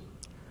 phases,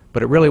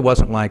 but it really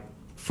wasn't like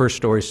first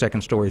story,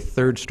 second story,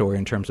 third story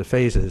in terms of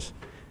phases.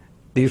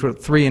 These were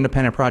 3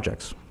 independent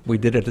projects. We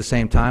did it at the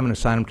same time and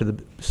assigned them to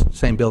the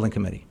same building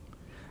committee.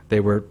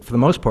 They were, for the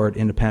most part,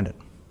 independent.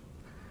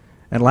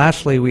 And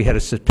lastly, we had a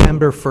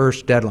September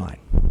 1st deadline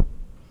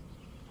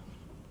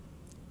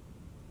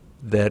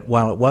that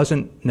while it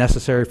wasn't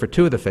necessary for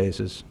 2 of the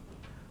phases,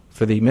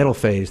 for the middle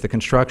phase, the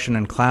construction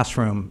and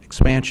classroom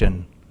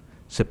expansion,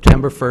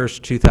 September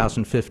 1st,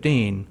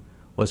 2015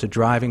 was a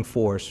driving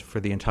force for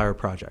the entire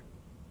project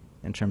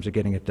in terms of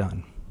getting it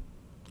done.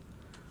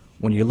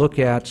 When you look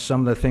at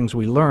some of the things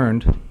we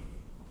learned,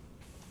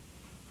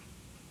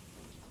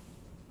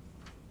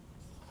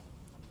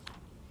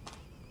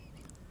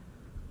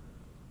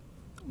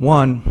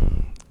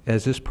 one,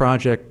 as this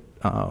project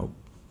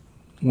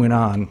went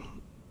on,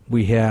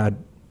 we had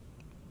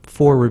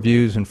 4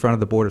 reviews in front of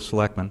the Board of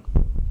Selectmen.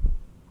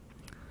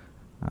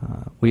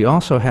 We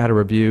also had a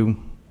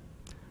review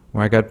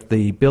where I got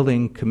the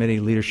building committee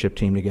leadership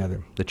team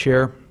together, the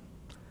chair,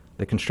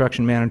 the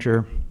construction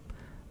manager,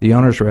 the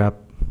owner's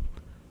rep,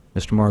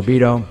 Mr.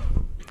 Morabito,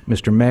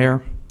 Mr.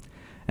 Mayor,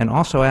 and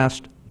also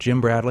asked Jim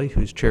Bradley,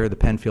 who's chair of the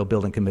Penfield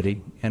Building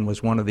Committee and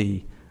was one of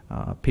the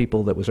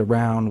people that was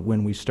around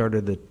when we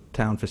started the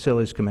Town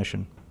Facilities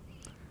Commission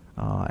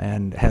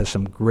and has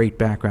some great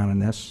background in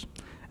this,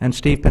 and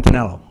Steve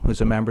Pintinello,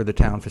 who's a member of the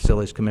Town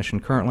Facilities Commission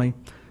currently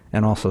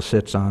and also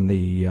sits on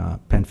the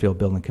Penfield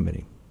Building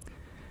Committee.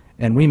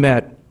 And we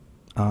met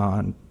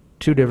on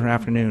 2 different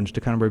afternoons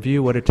to kind of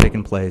review what had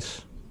taken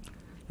place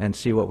and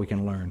see what we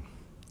can learn.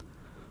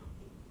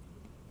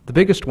 The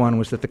biggest one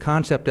was that the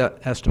concept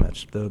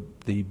estimates,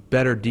 the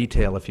better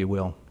detail, if you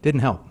will,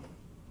 didn't help.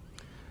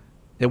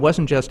 It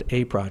wasn't just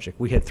a project.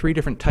 We had 3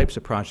 different types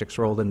of projects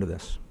rolled into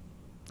this.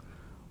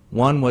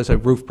 One was a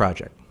roof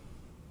project.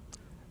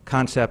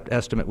 Concept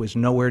estimate was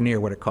nowhere near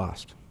what it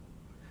cost.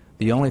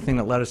 The only thing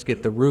that let us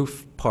get the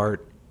roof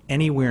part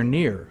anywhere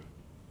near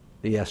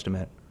the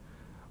estimate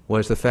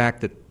was the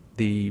fact that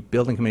the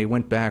building committee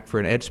went back for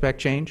an ed spec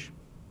change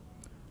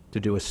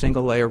to do a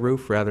single layer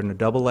roof rather than a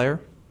double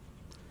layer,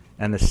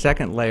 and the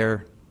second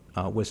layer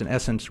was in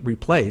essence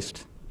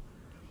replaced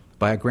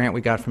by a grant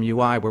we got from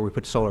UI where we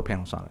put solar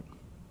panels on it.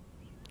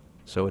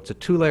 So it's a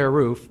 2-layer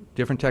roof,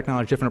 different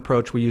technology, different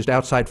approach. We used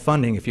outside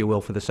funding, if you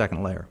will, for the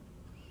second layer.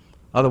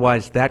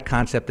 Otherwise, that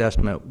concept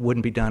estimate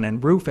wouldn't be done,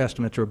 and roof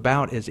estimates are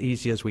about as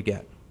easy as we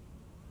get.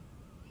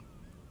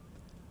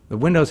 The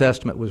windows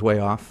estimate was way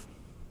off,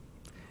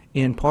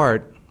 in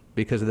part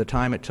because of the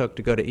time it took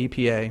to go to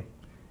EPA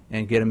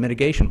and get a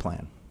mitigation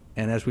plan.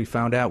 And as we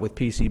found out with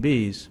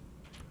PCBs,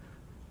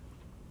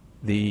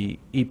 the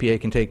EPA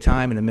can take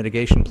time, and the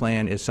mitigation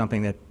plan is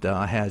something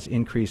that has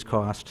increased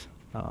cost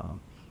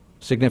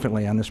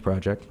significantly on this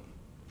project.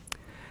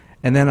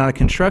 And then on a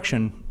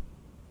construction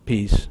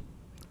piece,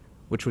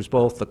 which was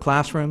both the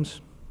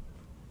classrooms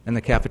and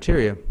the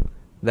cafeteria,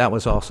 that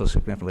was also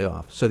significantly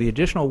off. So the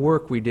additional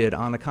work we did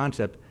on the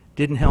concept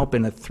didn't help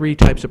in the 3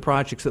 types of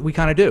projects that we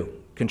kind of do: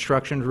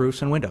 construction,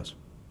 roofs, and windows.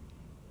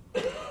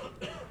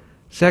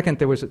 Second,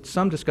 there was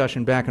some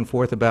discussion back and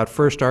forth about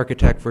first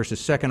architect versus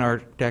second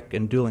architect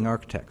and dueling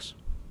architects.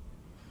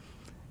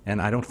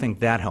 And I don't think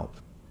that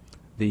helped.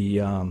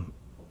 The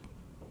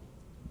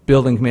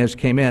building committees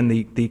came in,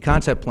 the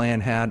concept plan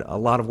had a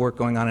lot of work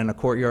going on in the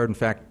courtyard. In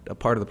fact, a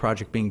part of the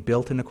project being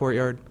built in the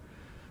courtyard.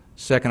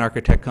 Second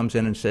architect comes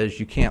in and says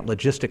you can't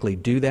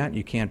logistically do that.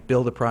 You can't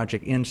build a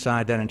project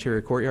inside that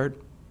interior courtyard.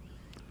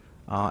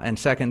 And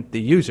second, the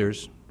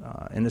users,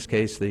 in this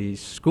case the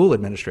school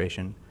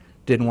administration,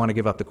 didn't want to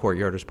give up the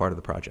courtyard as part of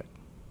the project.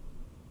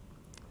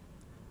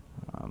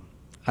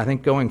 I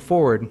think going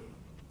forward,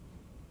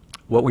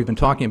 what we've been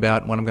talking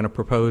about, and what I'm going to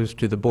propose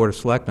to the Board of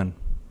Selectmen,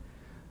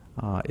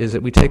 is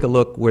that we take a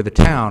look where the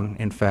town,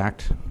 in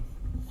fact,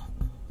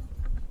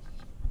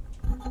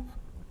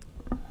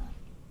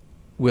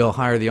 will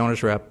hire the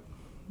owner's rep,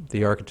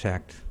 the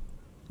architect,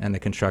 and the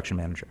construction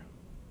manager.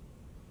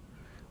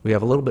 We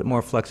have a little bit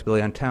more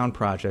flexibility on town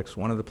projects.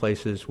 One of the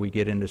places we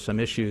get into some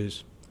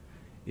issues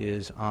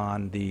is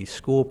on the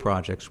school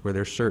projects where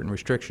there's certain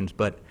restrictions,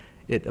 but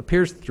it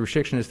appears that the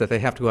restriction is that they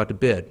have to go out to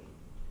bid,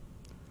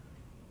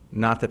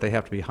 not that they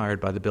have to be hired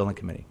by the building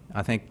committee.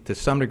 I think to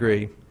some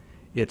degree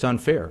it's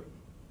unfair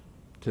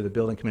to the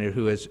building committee,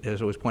 who, as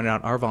always pointed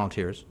out, are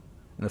volunteers,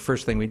 and the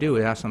first thing we do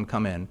is ask them to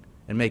come in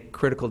and make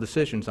critical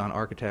decisions on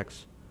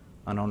architects,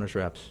 on owner's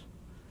reps,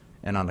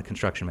 and on the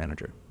construction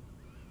manager.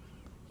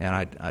 And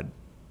I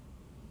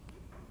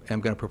am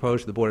going to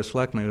propose to the Board of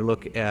Selectmen to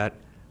look at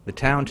the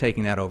town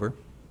taking that over,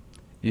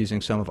 using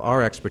some of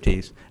our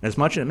expertise. And as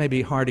much as it may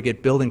be hard to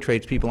get building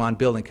tradespeople on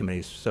building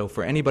committees, so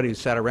for anybody who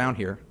sat around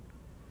here,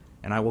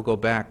 and I will go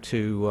back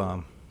to,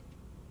 I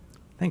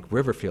think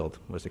Riverfield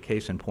was the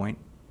case in point,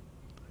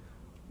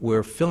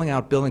 where filling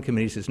out building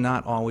committees is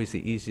not always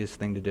the easiest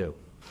thing to do.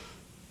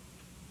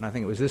 And I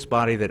think it was this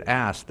body that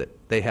asked that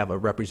they have a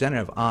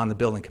representative on the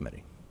building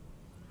committee.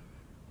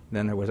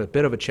 Then there was a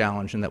bit of a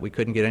challenge in that we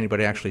couldn't get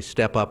anybody to actually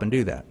step up and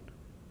do that.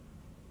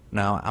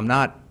 Now, I'm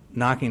not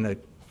knocking the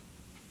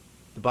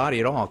body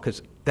at all,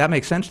 because that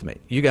makes sense to me.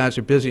 You guys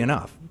are busy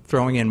enough.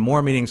 Throwing in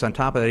more meetings on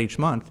top of that each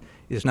month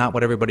is not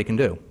what everybody can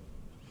do.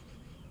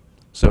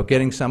 So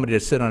getting somebody to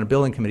sit on a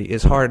building committee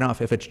is hard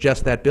enough if it's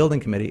just that building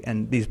committee,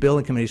 and these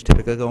building committees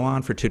typically go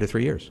on for 2 to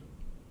 3 years.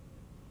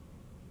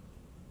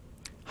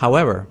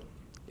 However,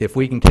 if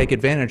we can take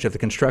advantage of the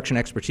construction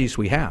expertise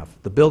we have,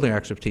 the building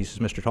expertise, as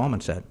Mr.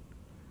 Tallman said,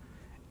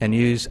 and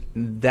use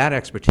that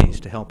expertise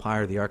to help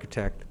hire the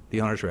architect,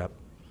 the owner's rep,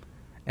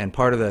 and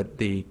part of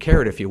the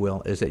carrot, if you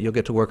will, is that you'll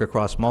get to work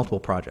across multiple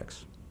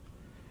projects.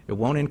 It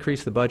won't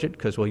increase the budget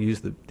because we'll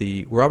use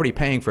we're already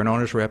paying for an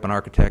owner's rep, an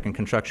architect, and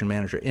construction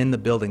manager in the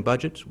building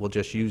budgets. We'll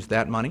just use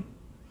that money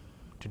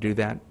to do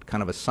that,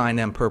 kind of assign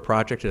them per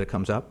project as it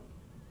comes up.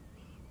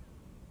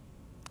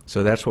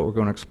 So that's what we're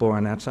going to explore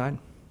on that side.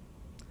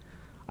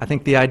 I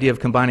think the idea of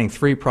combining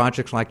 3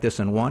 projects like this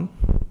in one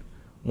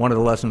of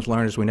the lessons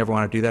learned is we never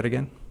want to do that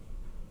again.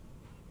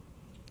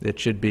 It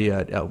should be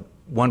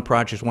one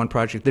project is one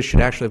project. This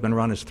should actually have been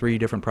run as 3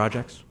 different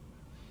projects.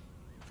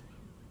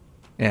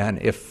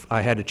 And if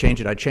I had to change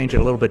it, I'd change it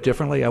a little bit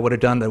differently. I would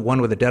have done the one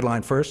with a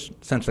deadline first.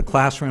 Since the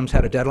classrooms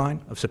had a deadline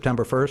of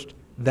September 1st,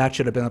 that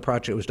should have been the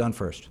project that was done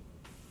first.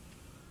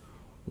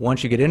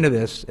 Once you get into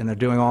this and they're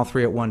doing all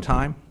 3 at one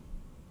time,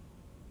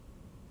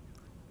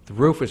 the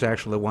roof was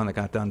actually the one that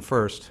got done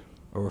first,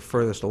 or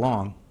furthest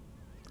along.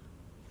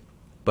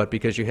 But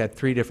because you had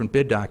 3 different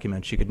bid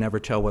documents, you could never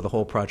tell where the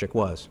whole project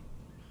was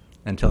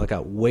until it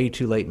got way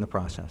too late in the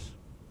process.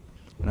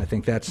 And I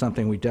think that's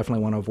something we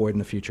definitely want to avoid in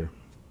the future.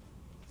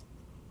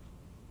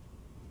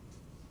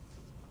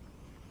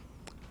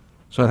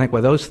 So I think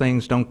while those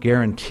things don't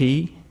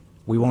guarantee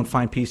we won't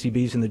find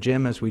PCBs in the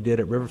gym as we did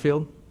at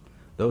Riverfield,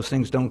 those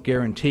things don't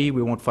guarantee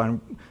we won't find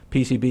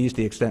PCBs to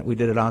the extent we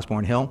did at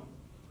Osborne Hill.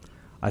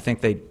 I think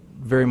they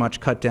very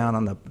much cut down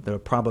on the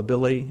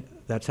probability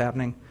that's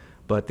happening,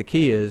 but the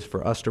key is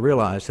for us to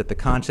realize that the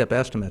concept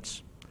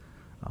estimates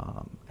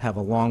have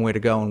a long way to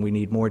go, and we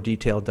need more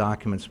detailed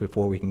documents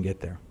before we can get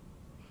there.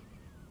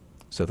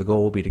 So the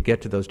goal will be to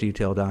get to those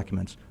detailed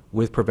documents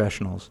with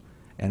professionals,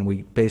 and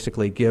we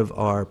basically give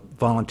our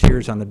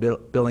volunteers on the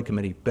building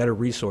committee better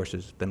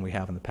resources than we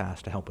have in the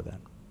past to help with that.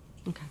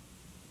 Okay.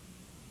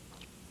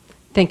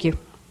 Thank you.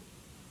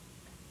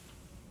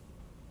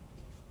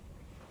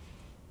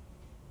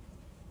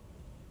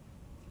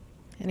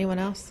 Anyone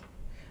else?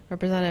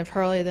 Representative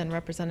Hurley, then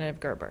Representative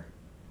Gerber.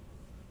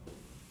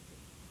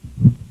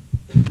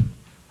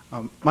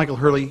 Michael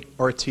Hurley,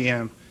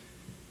 RTM,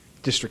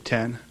 District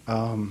 10.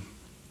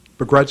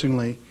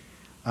 Begrudgingly,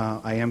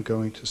 I am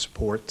going to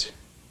support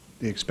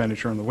the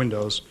expenditure on the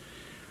windows.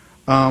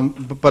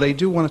 But I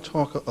do want to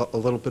talk a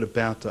little bit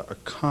about a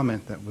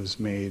comment that was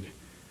made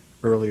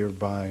earlier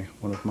by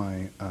one of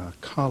my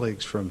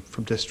colleagues from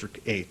District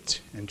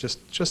 8. And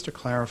just to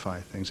clarify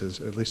things,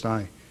 as at least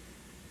I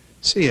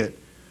see it,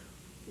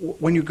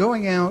 when you're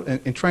going out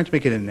and trying to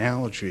make an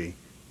analogy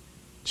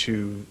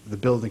to the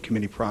building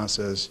committee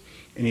process,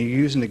 and you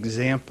use an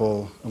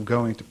example of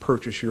going to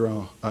purchase your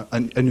own,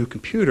 a new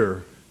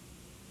computer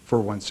for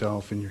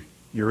oneself, and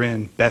you're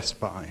in Best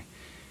Buy,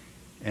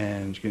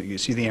 and you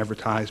see the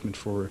advertisement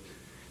for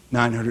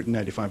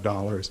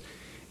 $995,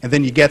 and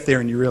then you get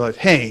there and you realize,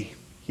 hey,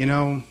 you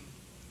know,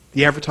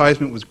 the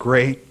advertisement was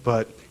great,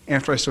 but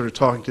after I started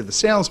talking to the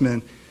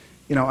salesman,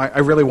 you know, I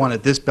really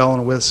wanted this bell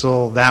and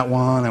whistle, that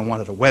one, I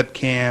wanted a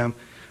webcam,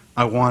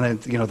 I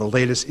wanted, you know, the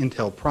latest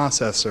Intel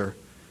processor.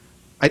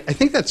 I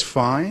think that's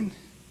fine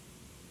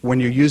when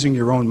you're using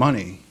your own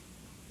money.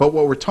 But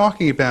what we're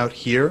talking about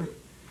here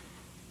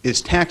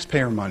is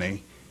taxpayer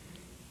money,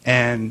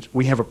 and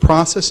we have a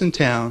process in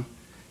town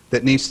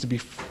that needs to be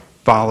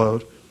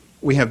followed.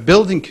 We have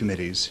building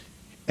committees,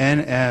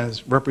 and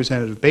as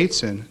Representative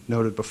Bateson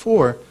noted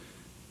before,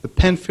 the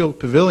Penfield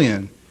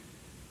Pavilion,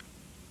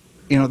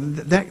 you know,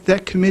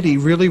 that committee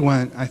really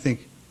went, I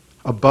think,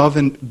 above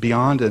and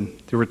beyond, and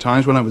there were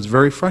times when I was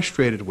very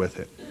frustrated with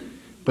it.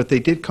 But they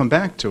did come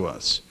back to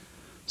us.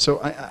 So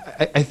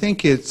I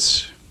think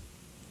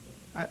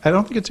I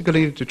don't think it's a good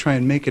idea to try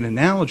and make an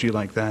analogy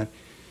like that,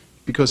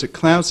 because it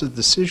clouds the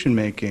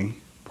decision-making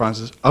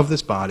process of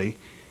this body.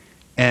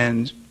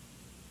 And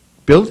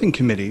building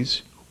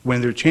committees,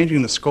 when they're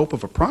changing the scope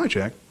of a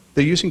project,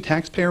 they're using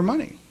taxpayer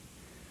money.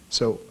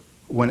 So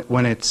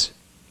when it's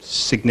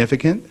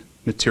significant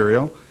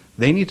material,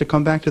 they need to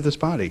come back to this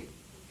body.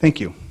 Thank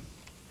you.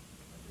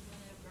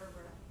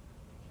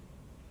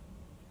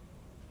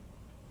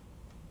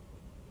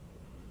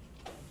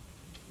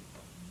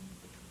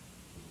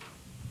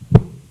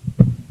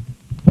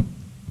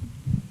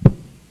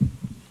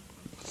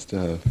 Just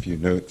a few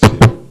notes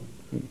here.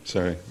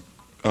 Sorry.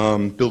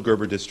 Bill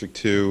Gerber, District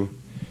 2.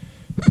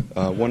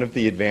 One of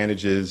the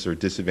advantages or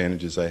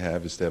disadvantages I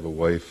have is to have a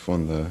wife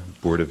on the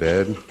Board of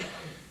Ed,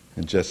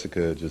 and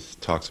Jessica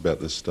just talks about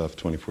this stuff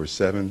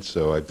 24/7,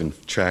 so I've been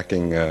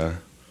tracking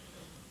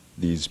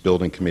these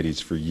building committees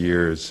for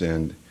years,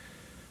 and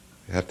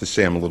I have to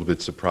say I'm a little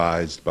bit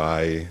surprised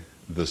by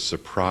the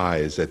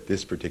surprise at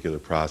this particular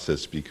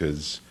process,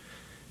 because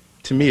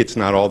to me it's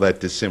not all that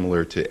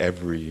dissimilar to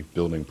every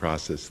building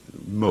process,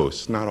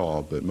 most, not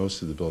all, but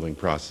most of the building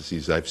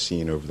processes I've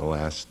seen over the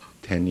last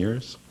 10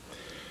 years.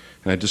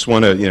 And I just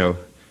want to, you know,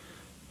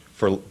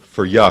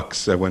 for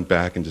yucks, I went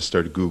back and just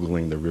started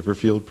Googling the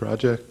Riverfield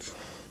project.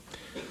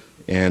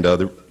 And,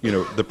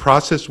 the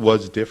process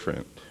was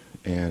different.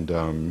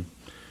 And,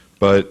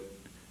 but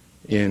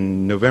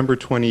in November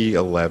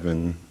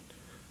 2011,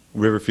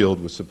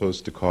 Riverfield was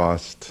supposed to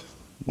cost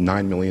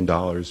 $9 million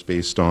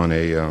based on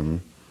a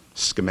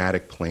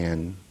schematic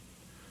plan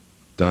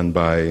done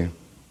by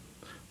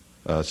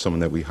someone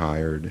that we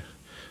hired.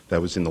 That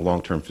was in the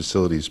long-term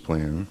facilities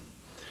plan.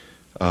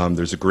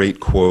 There's a great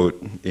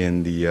quote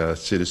in the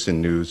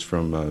Citizen News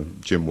from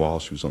Jim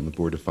Walsh, who's on the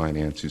Board of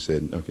Finance, who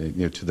said,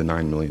 okay, to the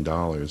 $9 million.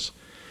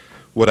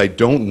 What I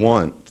don't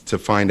want to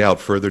find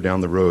out further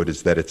down the road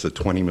is that it's a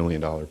 $20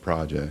 million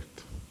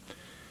project.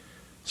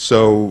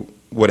 So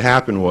what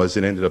happened was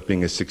it ended up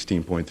being a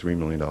 $16.3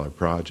 million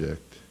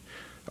project.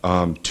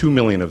 $2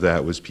 million of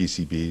that was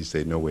PCBs. They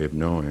had no way of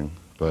knowing.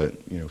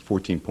 But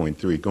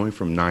 14.3, going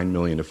from $9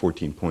 million to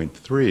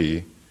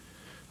 14.3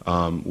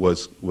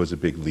 was a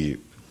big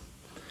leap.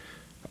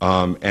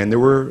 And there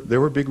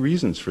were big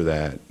reasons for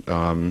that.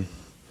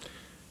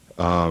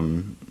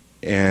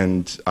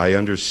 And I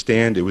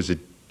understand it was a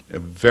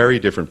very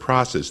different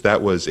process.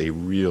 That was a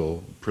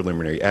real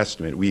preliminary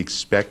estimate. We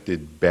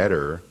expected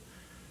better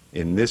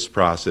in this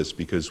process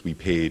because we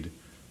paid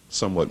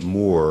somewhat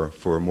more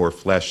for a more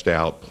fleshed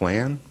out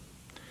plan.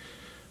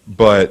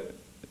 But,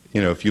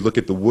 if you look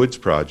at the Woods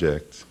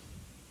project,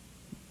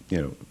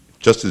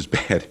 just as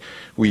bad.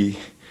 We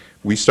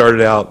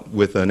started out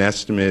with an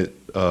estimate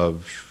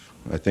of,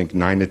 I think,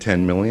 9 to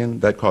 10 million.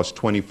 That cost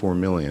 24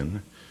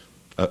 million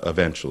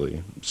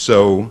eventually.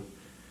 So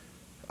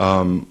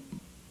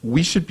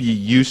we should be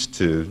used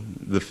to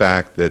the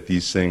fact that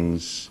these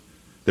things,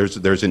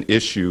 there's an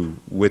issue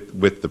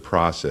with the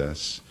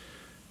process.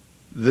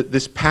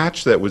 This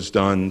patch that was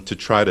done to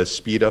try to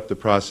speed up the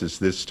process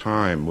this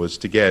time was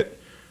to get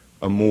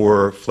a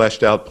more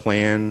fleshed out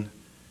plan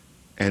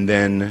and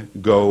then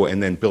go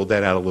and then build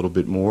that out a little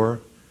bit more.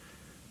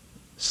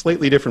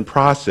 Slightly different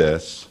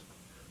process,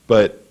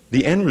 but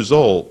the end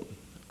result,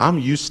 I'm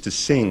used to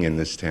seeing in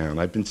this town.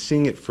 I've been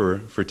seeing it for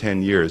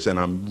 10 years, and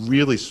I'm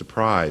really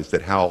surprised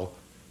at how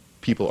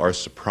people are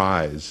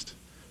surprised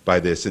by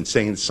this and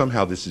saying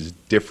somehow this is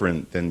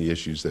different than the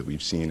issues that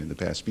we've seen in the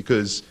past.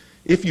 Because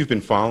if you've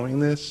been following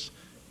this,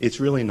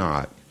 it's really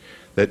not.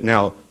 That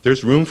now,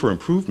 there's room for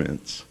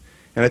improvements.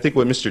 And I think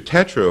what Mr.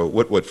 Tetreault,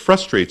 what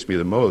frustrates me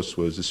the most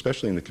was,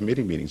 especially in the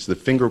committee meetings, the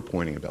finger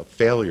pointing about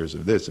failures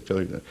of this, a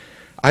failure of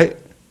that.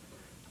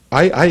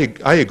 I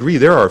agree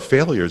there are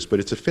failures, but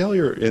it's a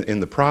failure in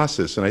the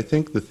process, and I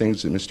think the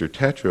things that Mr.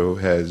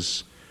 Tetreault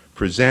has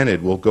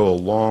presented may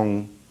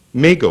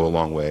go a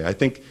long way. I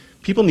think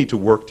people need to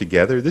work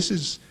together. This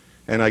is,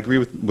 and I agree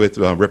with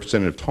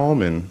Representative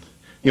Tallman,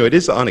 it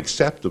is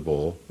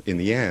unacceptable in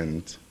the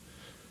end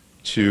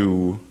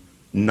to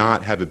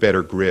not have a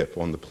better grip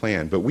on the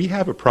plan, but we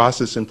have a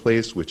process in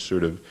place which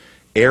sort of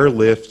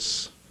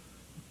airlifts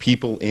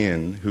people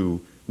in who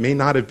may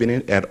not have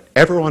been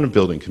ever on a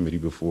building committee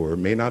before,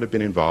 may not have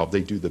been involved.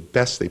 They do the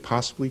best they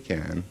possibly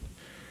can.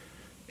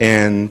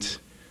 And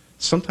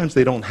sometimes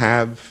they don't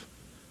have,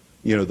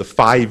 the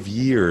 5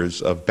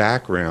 years of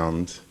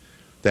background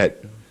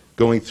that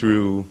going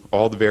through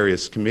all the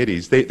various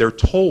committees, they're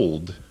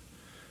told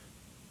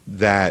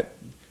that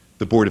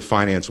the Board of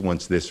Finance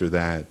wants this or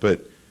that,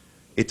 but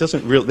it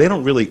doesn't really, they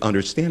don't really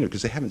understand it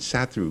because they haven't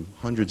sat through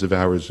hundreds of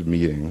hours of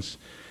meetings.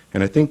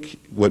 And I think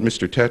what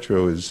Mr.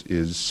 Tetreault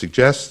is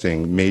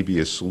suggesting may be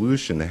a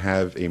solution, to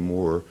have a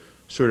more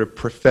sort of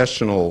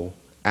professional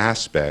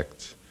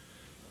aspect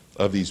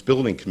of these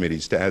building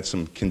committees, to add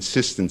some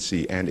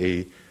consistency and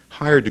a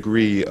higher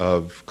degree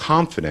of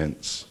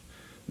confidence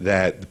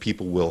that the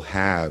people will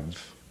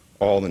have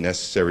all the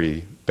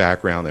necessary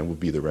background and will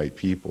be the right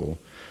people.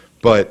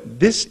 But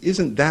this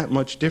isn't that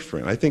much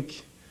different. I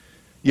think,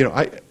 you know,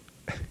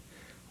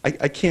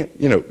 I can't,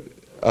 you know,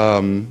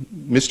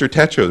 Mr.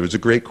 Tetreault, there was a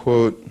great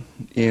quote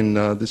in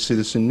the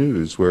Citizen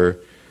News where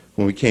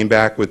when we came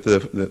back with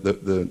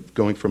the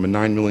going from a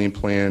 $9 million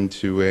plan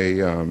to a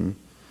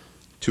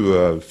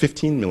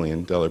 $15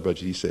 million budget,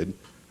 he said,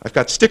 "I've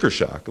got sticker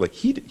shock." Like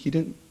he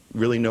didn't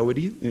really know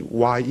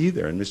why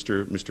either. And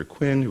Mr.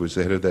 Quinn, who was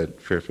the head of that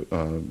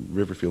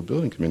Riverfield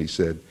Building Committee,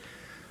 said,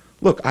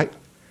 "Look,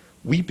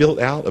 we built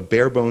out a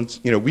bare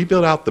bones, you know, we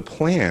built out the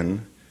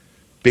plan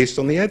based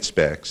on the ed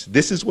specs.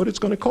 This is what it's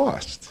going to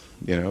cost,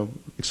 you know,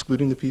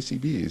 excluding the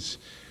PCBs.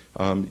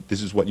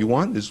 This is what you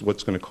want, this is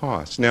what's going to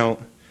cost." Now,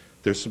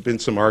 there's been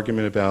some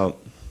argument about,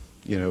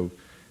 you know,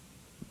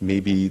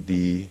 maybe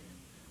the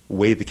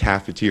way the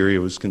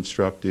cafeteria was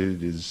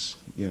constructed is,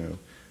 you know,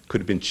 could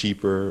have been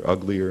cheaper,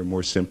 uglier,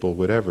 more simple,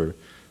 whatever.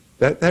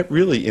 That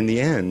really, in the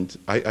end,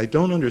 I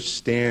don't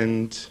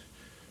understand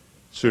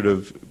sort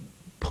of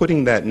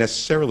putting that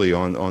necessarily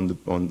on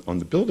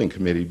the building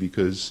committee,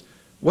 because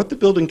what the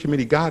building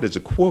committee got as a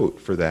quote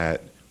for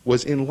that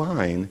was in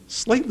line,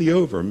 slightly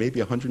over, maybe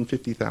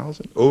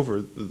 $150,000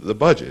 over the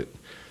budget.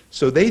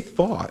 So they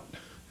thought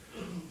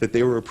that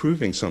they were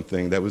approving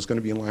something that was going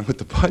to be in line with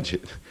the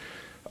budget.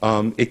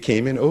 It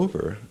came in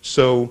over.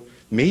 So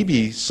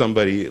maybe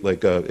somebody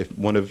like if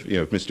one of, you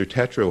know, if Mr.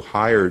 Tetreault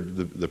hired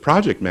the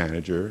project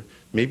manager,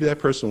 maybe that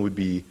person would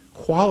be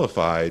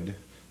qualified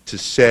to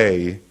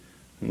say,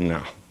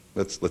 no,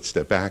 let's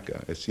step back,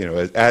 guys. You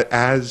know,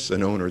 as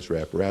an owner's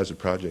rep or as a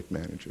project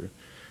manager.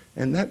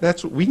 And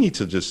that's what we need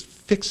to just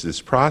fix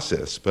this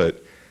process.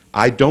 But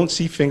I don't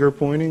see finger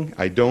pointing.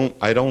 I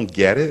don't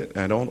get it.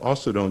 I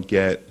also don't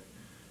get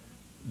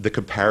the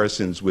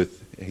comparisons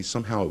with, hey,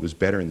 somehow it was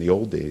better in the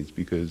old days,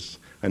 because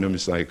I know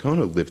Ms.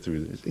 Iacono lived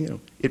through this. You know,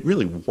 it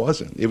really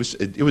wasn't. It was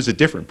a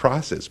different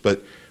process.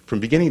 But from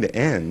beginning to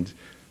end,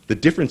 the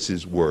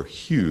differences were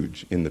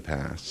huge in the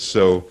past.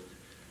 So,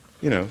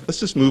 you know, let's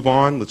just move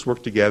on. Let's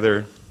work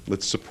together.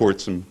 Let's support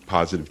some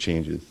positive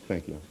changes.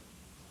 Thank you.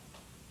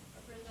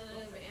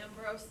 Representative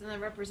Ambrose and then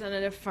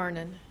Representative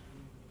Farnan.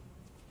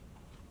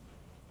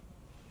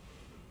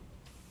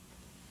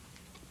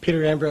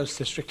 Peter Ambrose,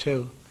 District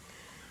 2.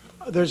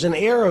 There's an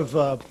air of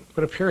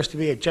what appears to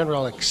be a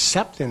general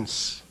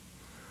acceptance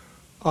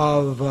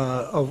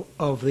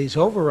of these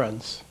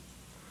overruns,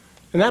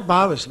 and that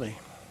bothers me.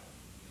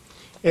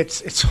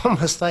 It's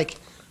almost like,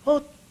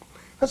 well,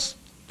 that's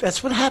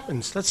what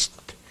happens.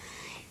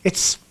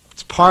 It's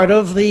part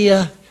of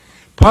the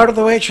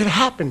way it should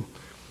happen.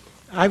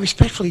 I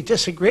respectfully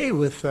disagree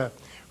with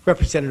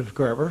Representative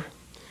Gerber.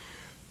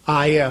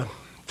 I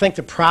think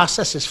the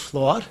process is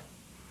flawed.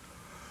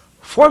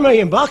 $4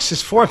 million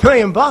is $4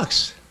 million.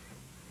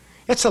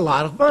 It's a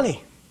lot of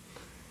money.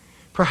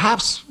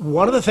 Perhaps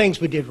one of the things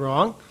we did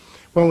wrong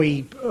when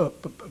we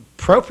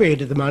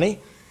appropriated the money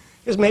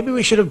is maybe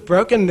we should have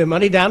broken the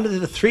money down into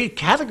the 3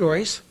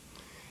 categories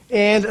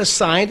and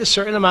assigned a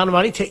certain amount of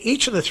money to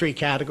each of the 3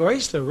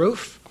 categories, the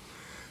roof,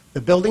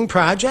 the building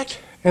project,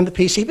 and the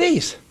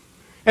PCBs,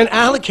 and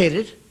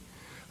allocated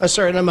a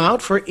certain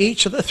amount for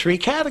each of the 3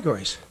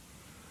 categories.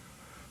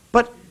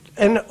 But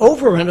an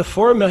overrun of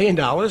 $4 million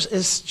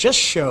just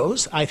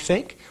shows, I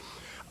think,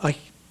 a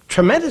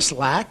tremendous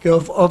lack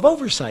of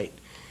oversight.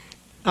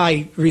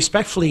 I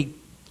respectfully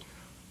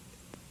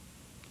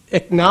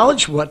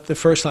acknowledge what the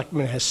First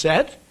Selectman has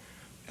said,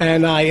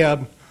 and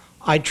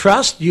I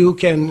trust you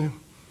can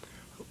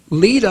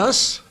lead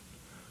us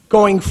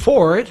going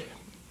forward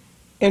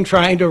in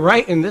trying to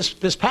righten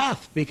this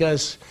path,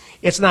 because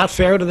it's not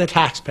fair to the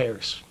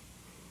taxpayers.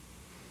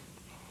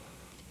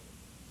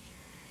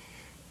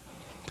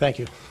 Thank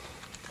you.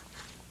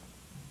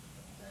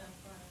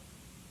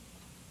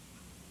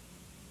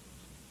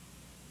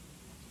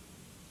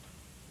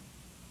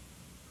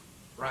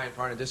 Ryan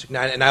Farnan, District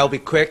 9, and I'll be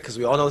quick because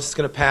we all know this is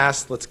going to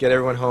pass. Let's get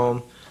everyone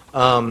home.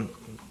 I'm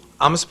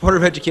a supporter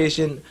of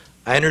education.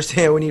 I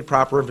understand we need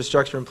proper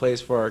infrastructure in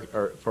place for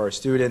our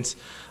students.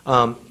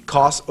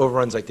 Cost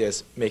overruns like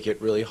this make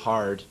it really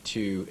hard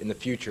to, in the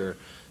future,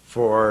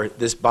 for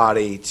this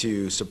body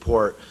to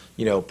support,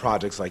 you know,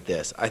 projects like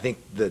this. I think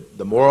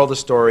the moral of the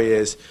story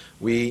is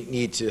we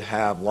need to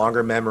have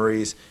longer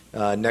memories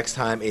next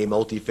time a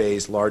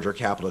multi-phase, larger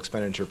capital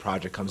expenditure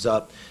project comes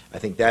up. I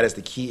think that is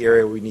the key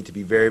area where we need to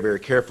be very, very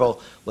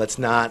careful. Let's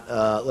not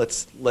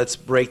let's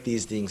break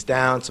these things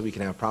down so we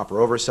can have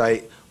proper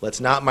oversight. Let's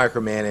not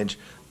micromanage.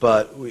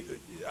 But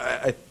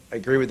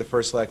agree with the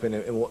first selectman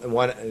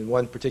in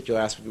one particular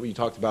aspect that you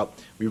talked about.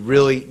 We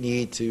really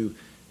need to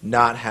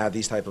not have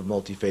these type of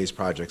multi-phase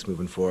projects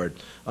moving forward.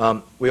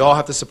 We all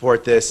have to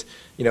support this.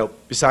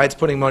 Besides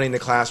putting money in the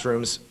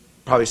classrooms,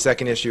 probably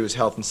second issue is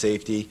health and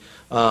safety.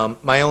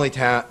 My only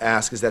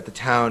ask is that the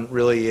town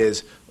really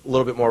is a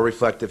little bit more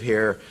reflective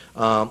here.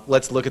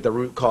 Let's look at the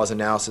root cause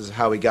analysis of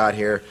how we got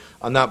here.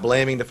 I'm not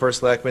blaming the first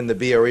selectman, the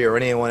BOE, or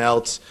anyone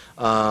else.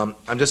 I'm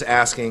just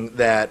asking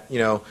that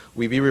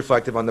we be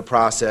reflective on the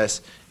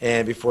process,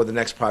 and before the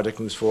next project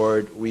moves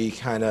forward, we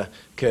kind of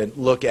could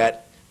look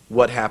at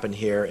what happened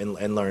here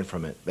and learn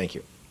from it. Thank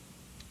you.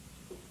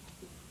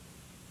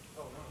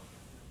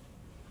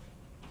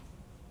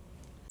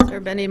 Is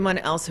there anyone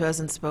else who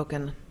hasn't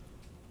spoken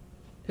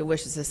who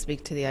wishes to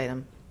speak to the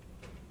item?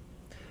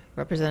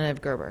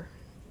 Representative Gerber.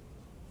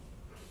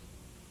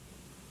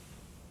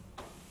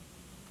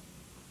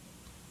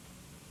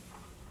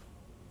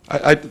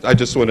 I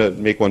just want to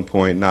make one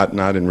point,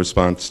 not in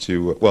response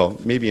to, well,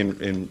 maybe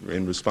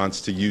in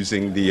response to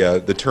using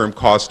the term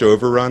cost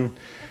overrun.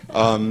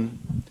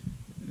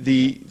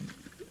 The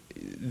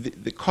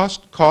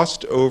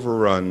cost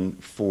overrun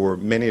for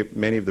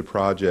many of the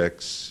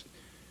projects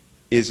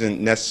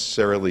isn't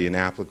necessarily an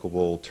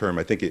applicable term.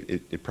 I think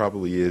it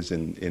probably is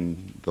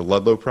in the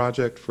Ludlow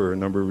project for a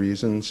number of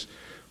reasons,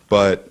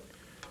 but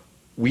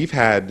we've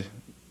had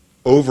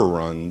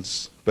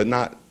overruns, but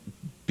not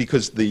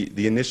because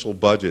the initial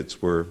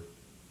budgets were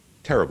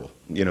terrible.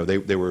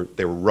 They were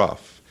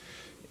rough,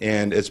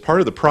 and as part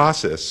of the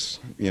process,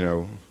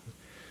 Mr.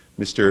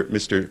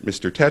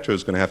 Tetra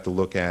is going to have to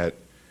look at,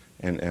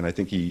 and I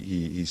think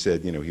he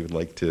said he would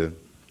like to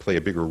play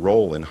a bigger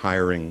role in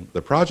hiring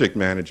the project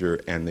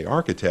manager and the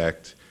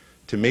architect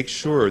to make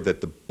sure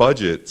that the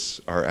budgets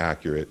are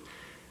accurate.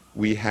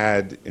 We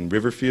had in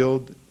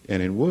Riverfield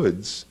and in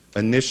Woods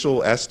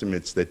initial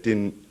estimates that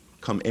didn't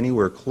come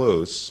anywhere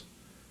close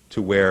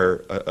to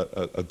where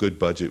a good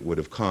budget would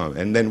have come.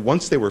 And then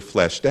once they were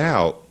fleshed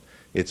out,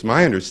 it's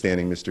my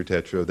understanding, Mr.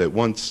 Tetro, that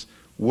once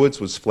Woods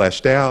was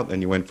fleshed out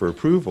and you went for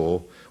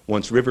approval,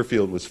 once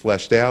Riverfield was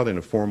fleshed out in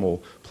a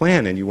formal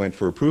plan and you went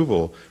for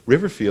approval,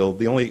 Riverfield,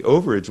 the only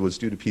overage was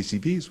due to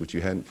PCBs, which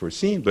you hadn't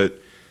foreseen,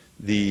 but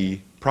the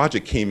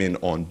project came in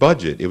on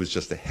budget. It was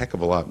just a heck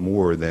of a lot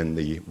more than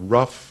the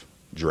rough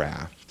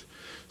draft.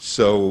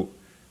 So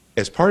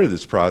as part of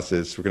this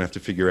process, we're going to have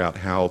to figure out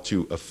how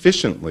to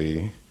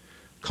efficiently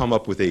come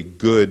up with a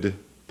good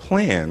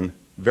plan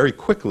very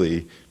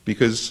quickly,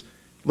 because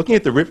looking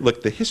at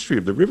the history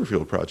of the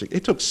Riverfield project,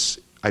 it took,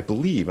 I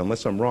believe,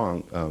 unless I'm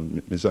wrong,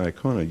 Ms.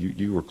 Iacona,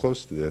 you were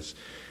close to this,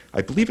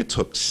 I believe it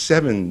took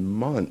 7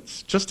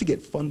 months just to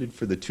get funded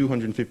for the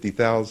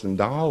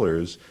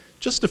 $250,000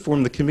 just to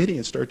form the committee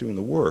and start doing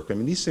the work. I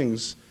mean, these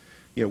things,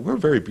 we're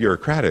very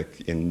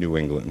bureaucratic in New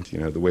England,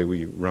 the way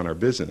we run our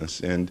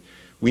business. And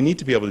we need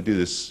to be able to do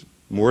this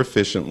more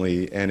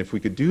efficiently, and if we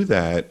could do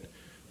that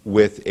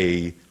with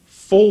a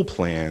full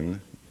plan,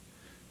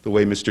 the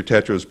way Mr.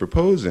 Tetro is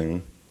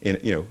proposing,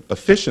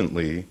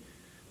 efficiently,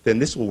 then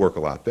this will work a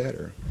lot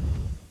better.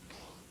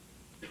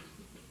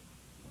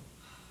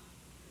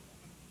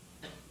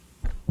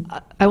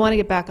 I want to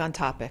get back on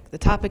topic. The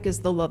topic is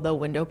the Ludlow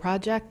window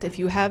project. If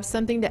you have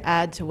something to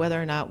add to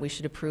whether or not we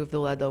should approve the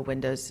Ludlow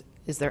windows,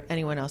 is there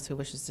anyone else who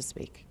wishes to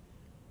speak?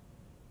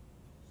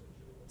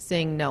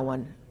 Seeing no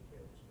one.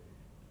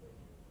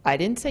 I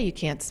didn't say you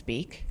can't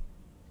speak.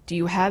 Do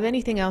you have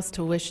anything else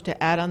to wish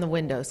to add on the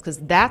windows? Because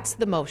that's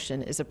the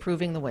motion, is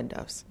approving the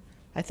windows.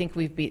 I think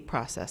we've beat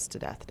process to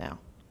death now.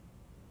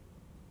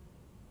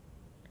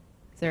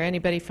 Is there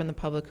anybody from the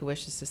public who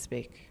wishes to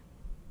speak?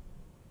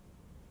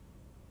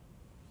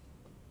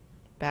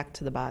 Back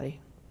to the body.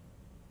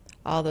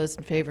 All those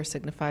in favor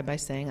signify by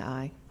saying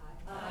aye.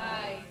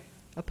 Aye.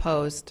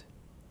 Opposed?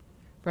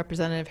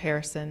 Representative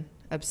Harrison,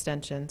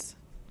 abstentions.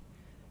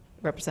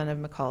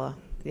 Representative McCullough,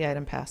 the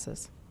item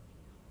passes.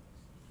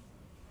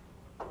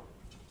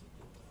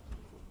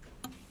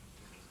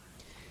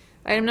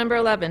 Item number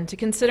 11, to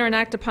consider and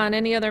act upon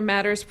any other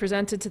matters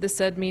presented to the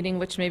said meeting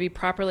which may be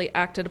properly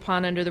acted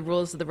upon under the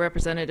rules of the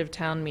representative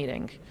town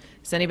meeting.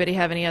 Does anybody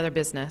have any other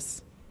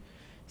business?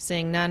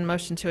 Seeing none,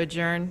 motion to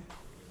adjourn.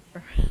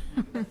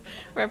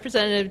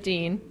 Representative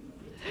Dean,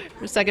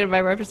 seconded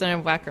by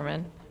Representative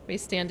Wackerman. We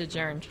stand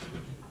adjourned.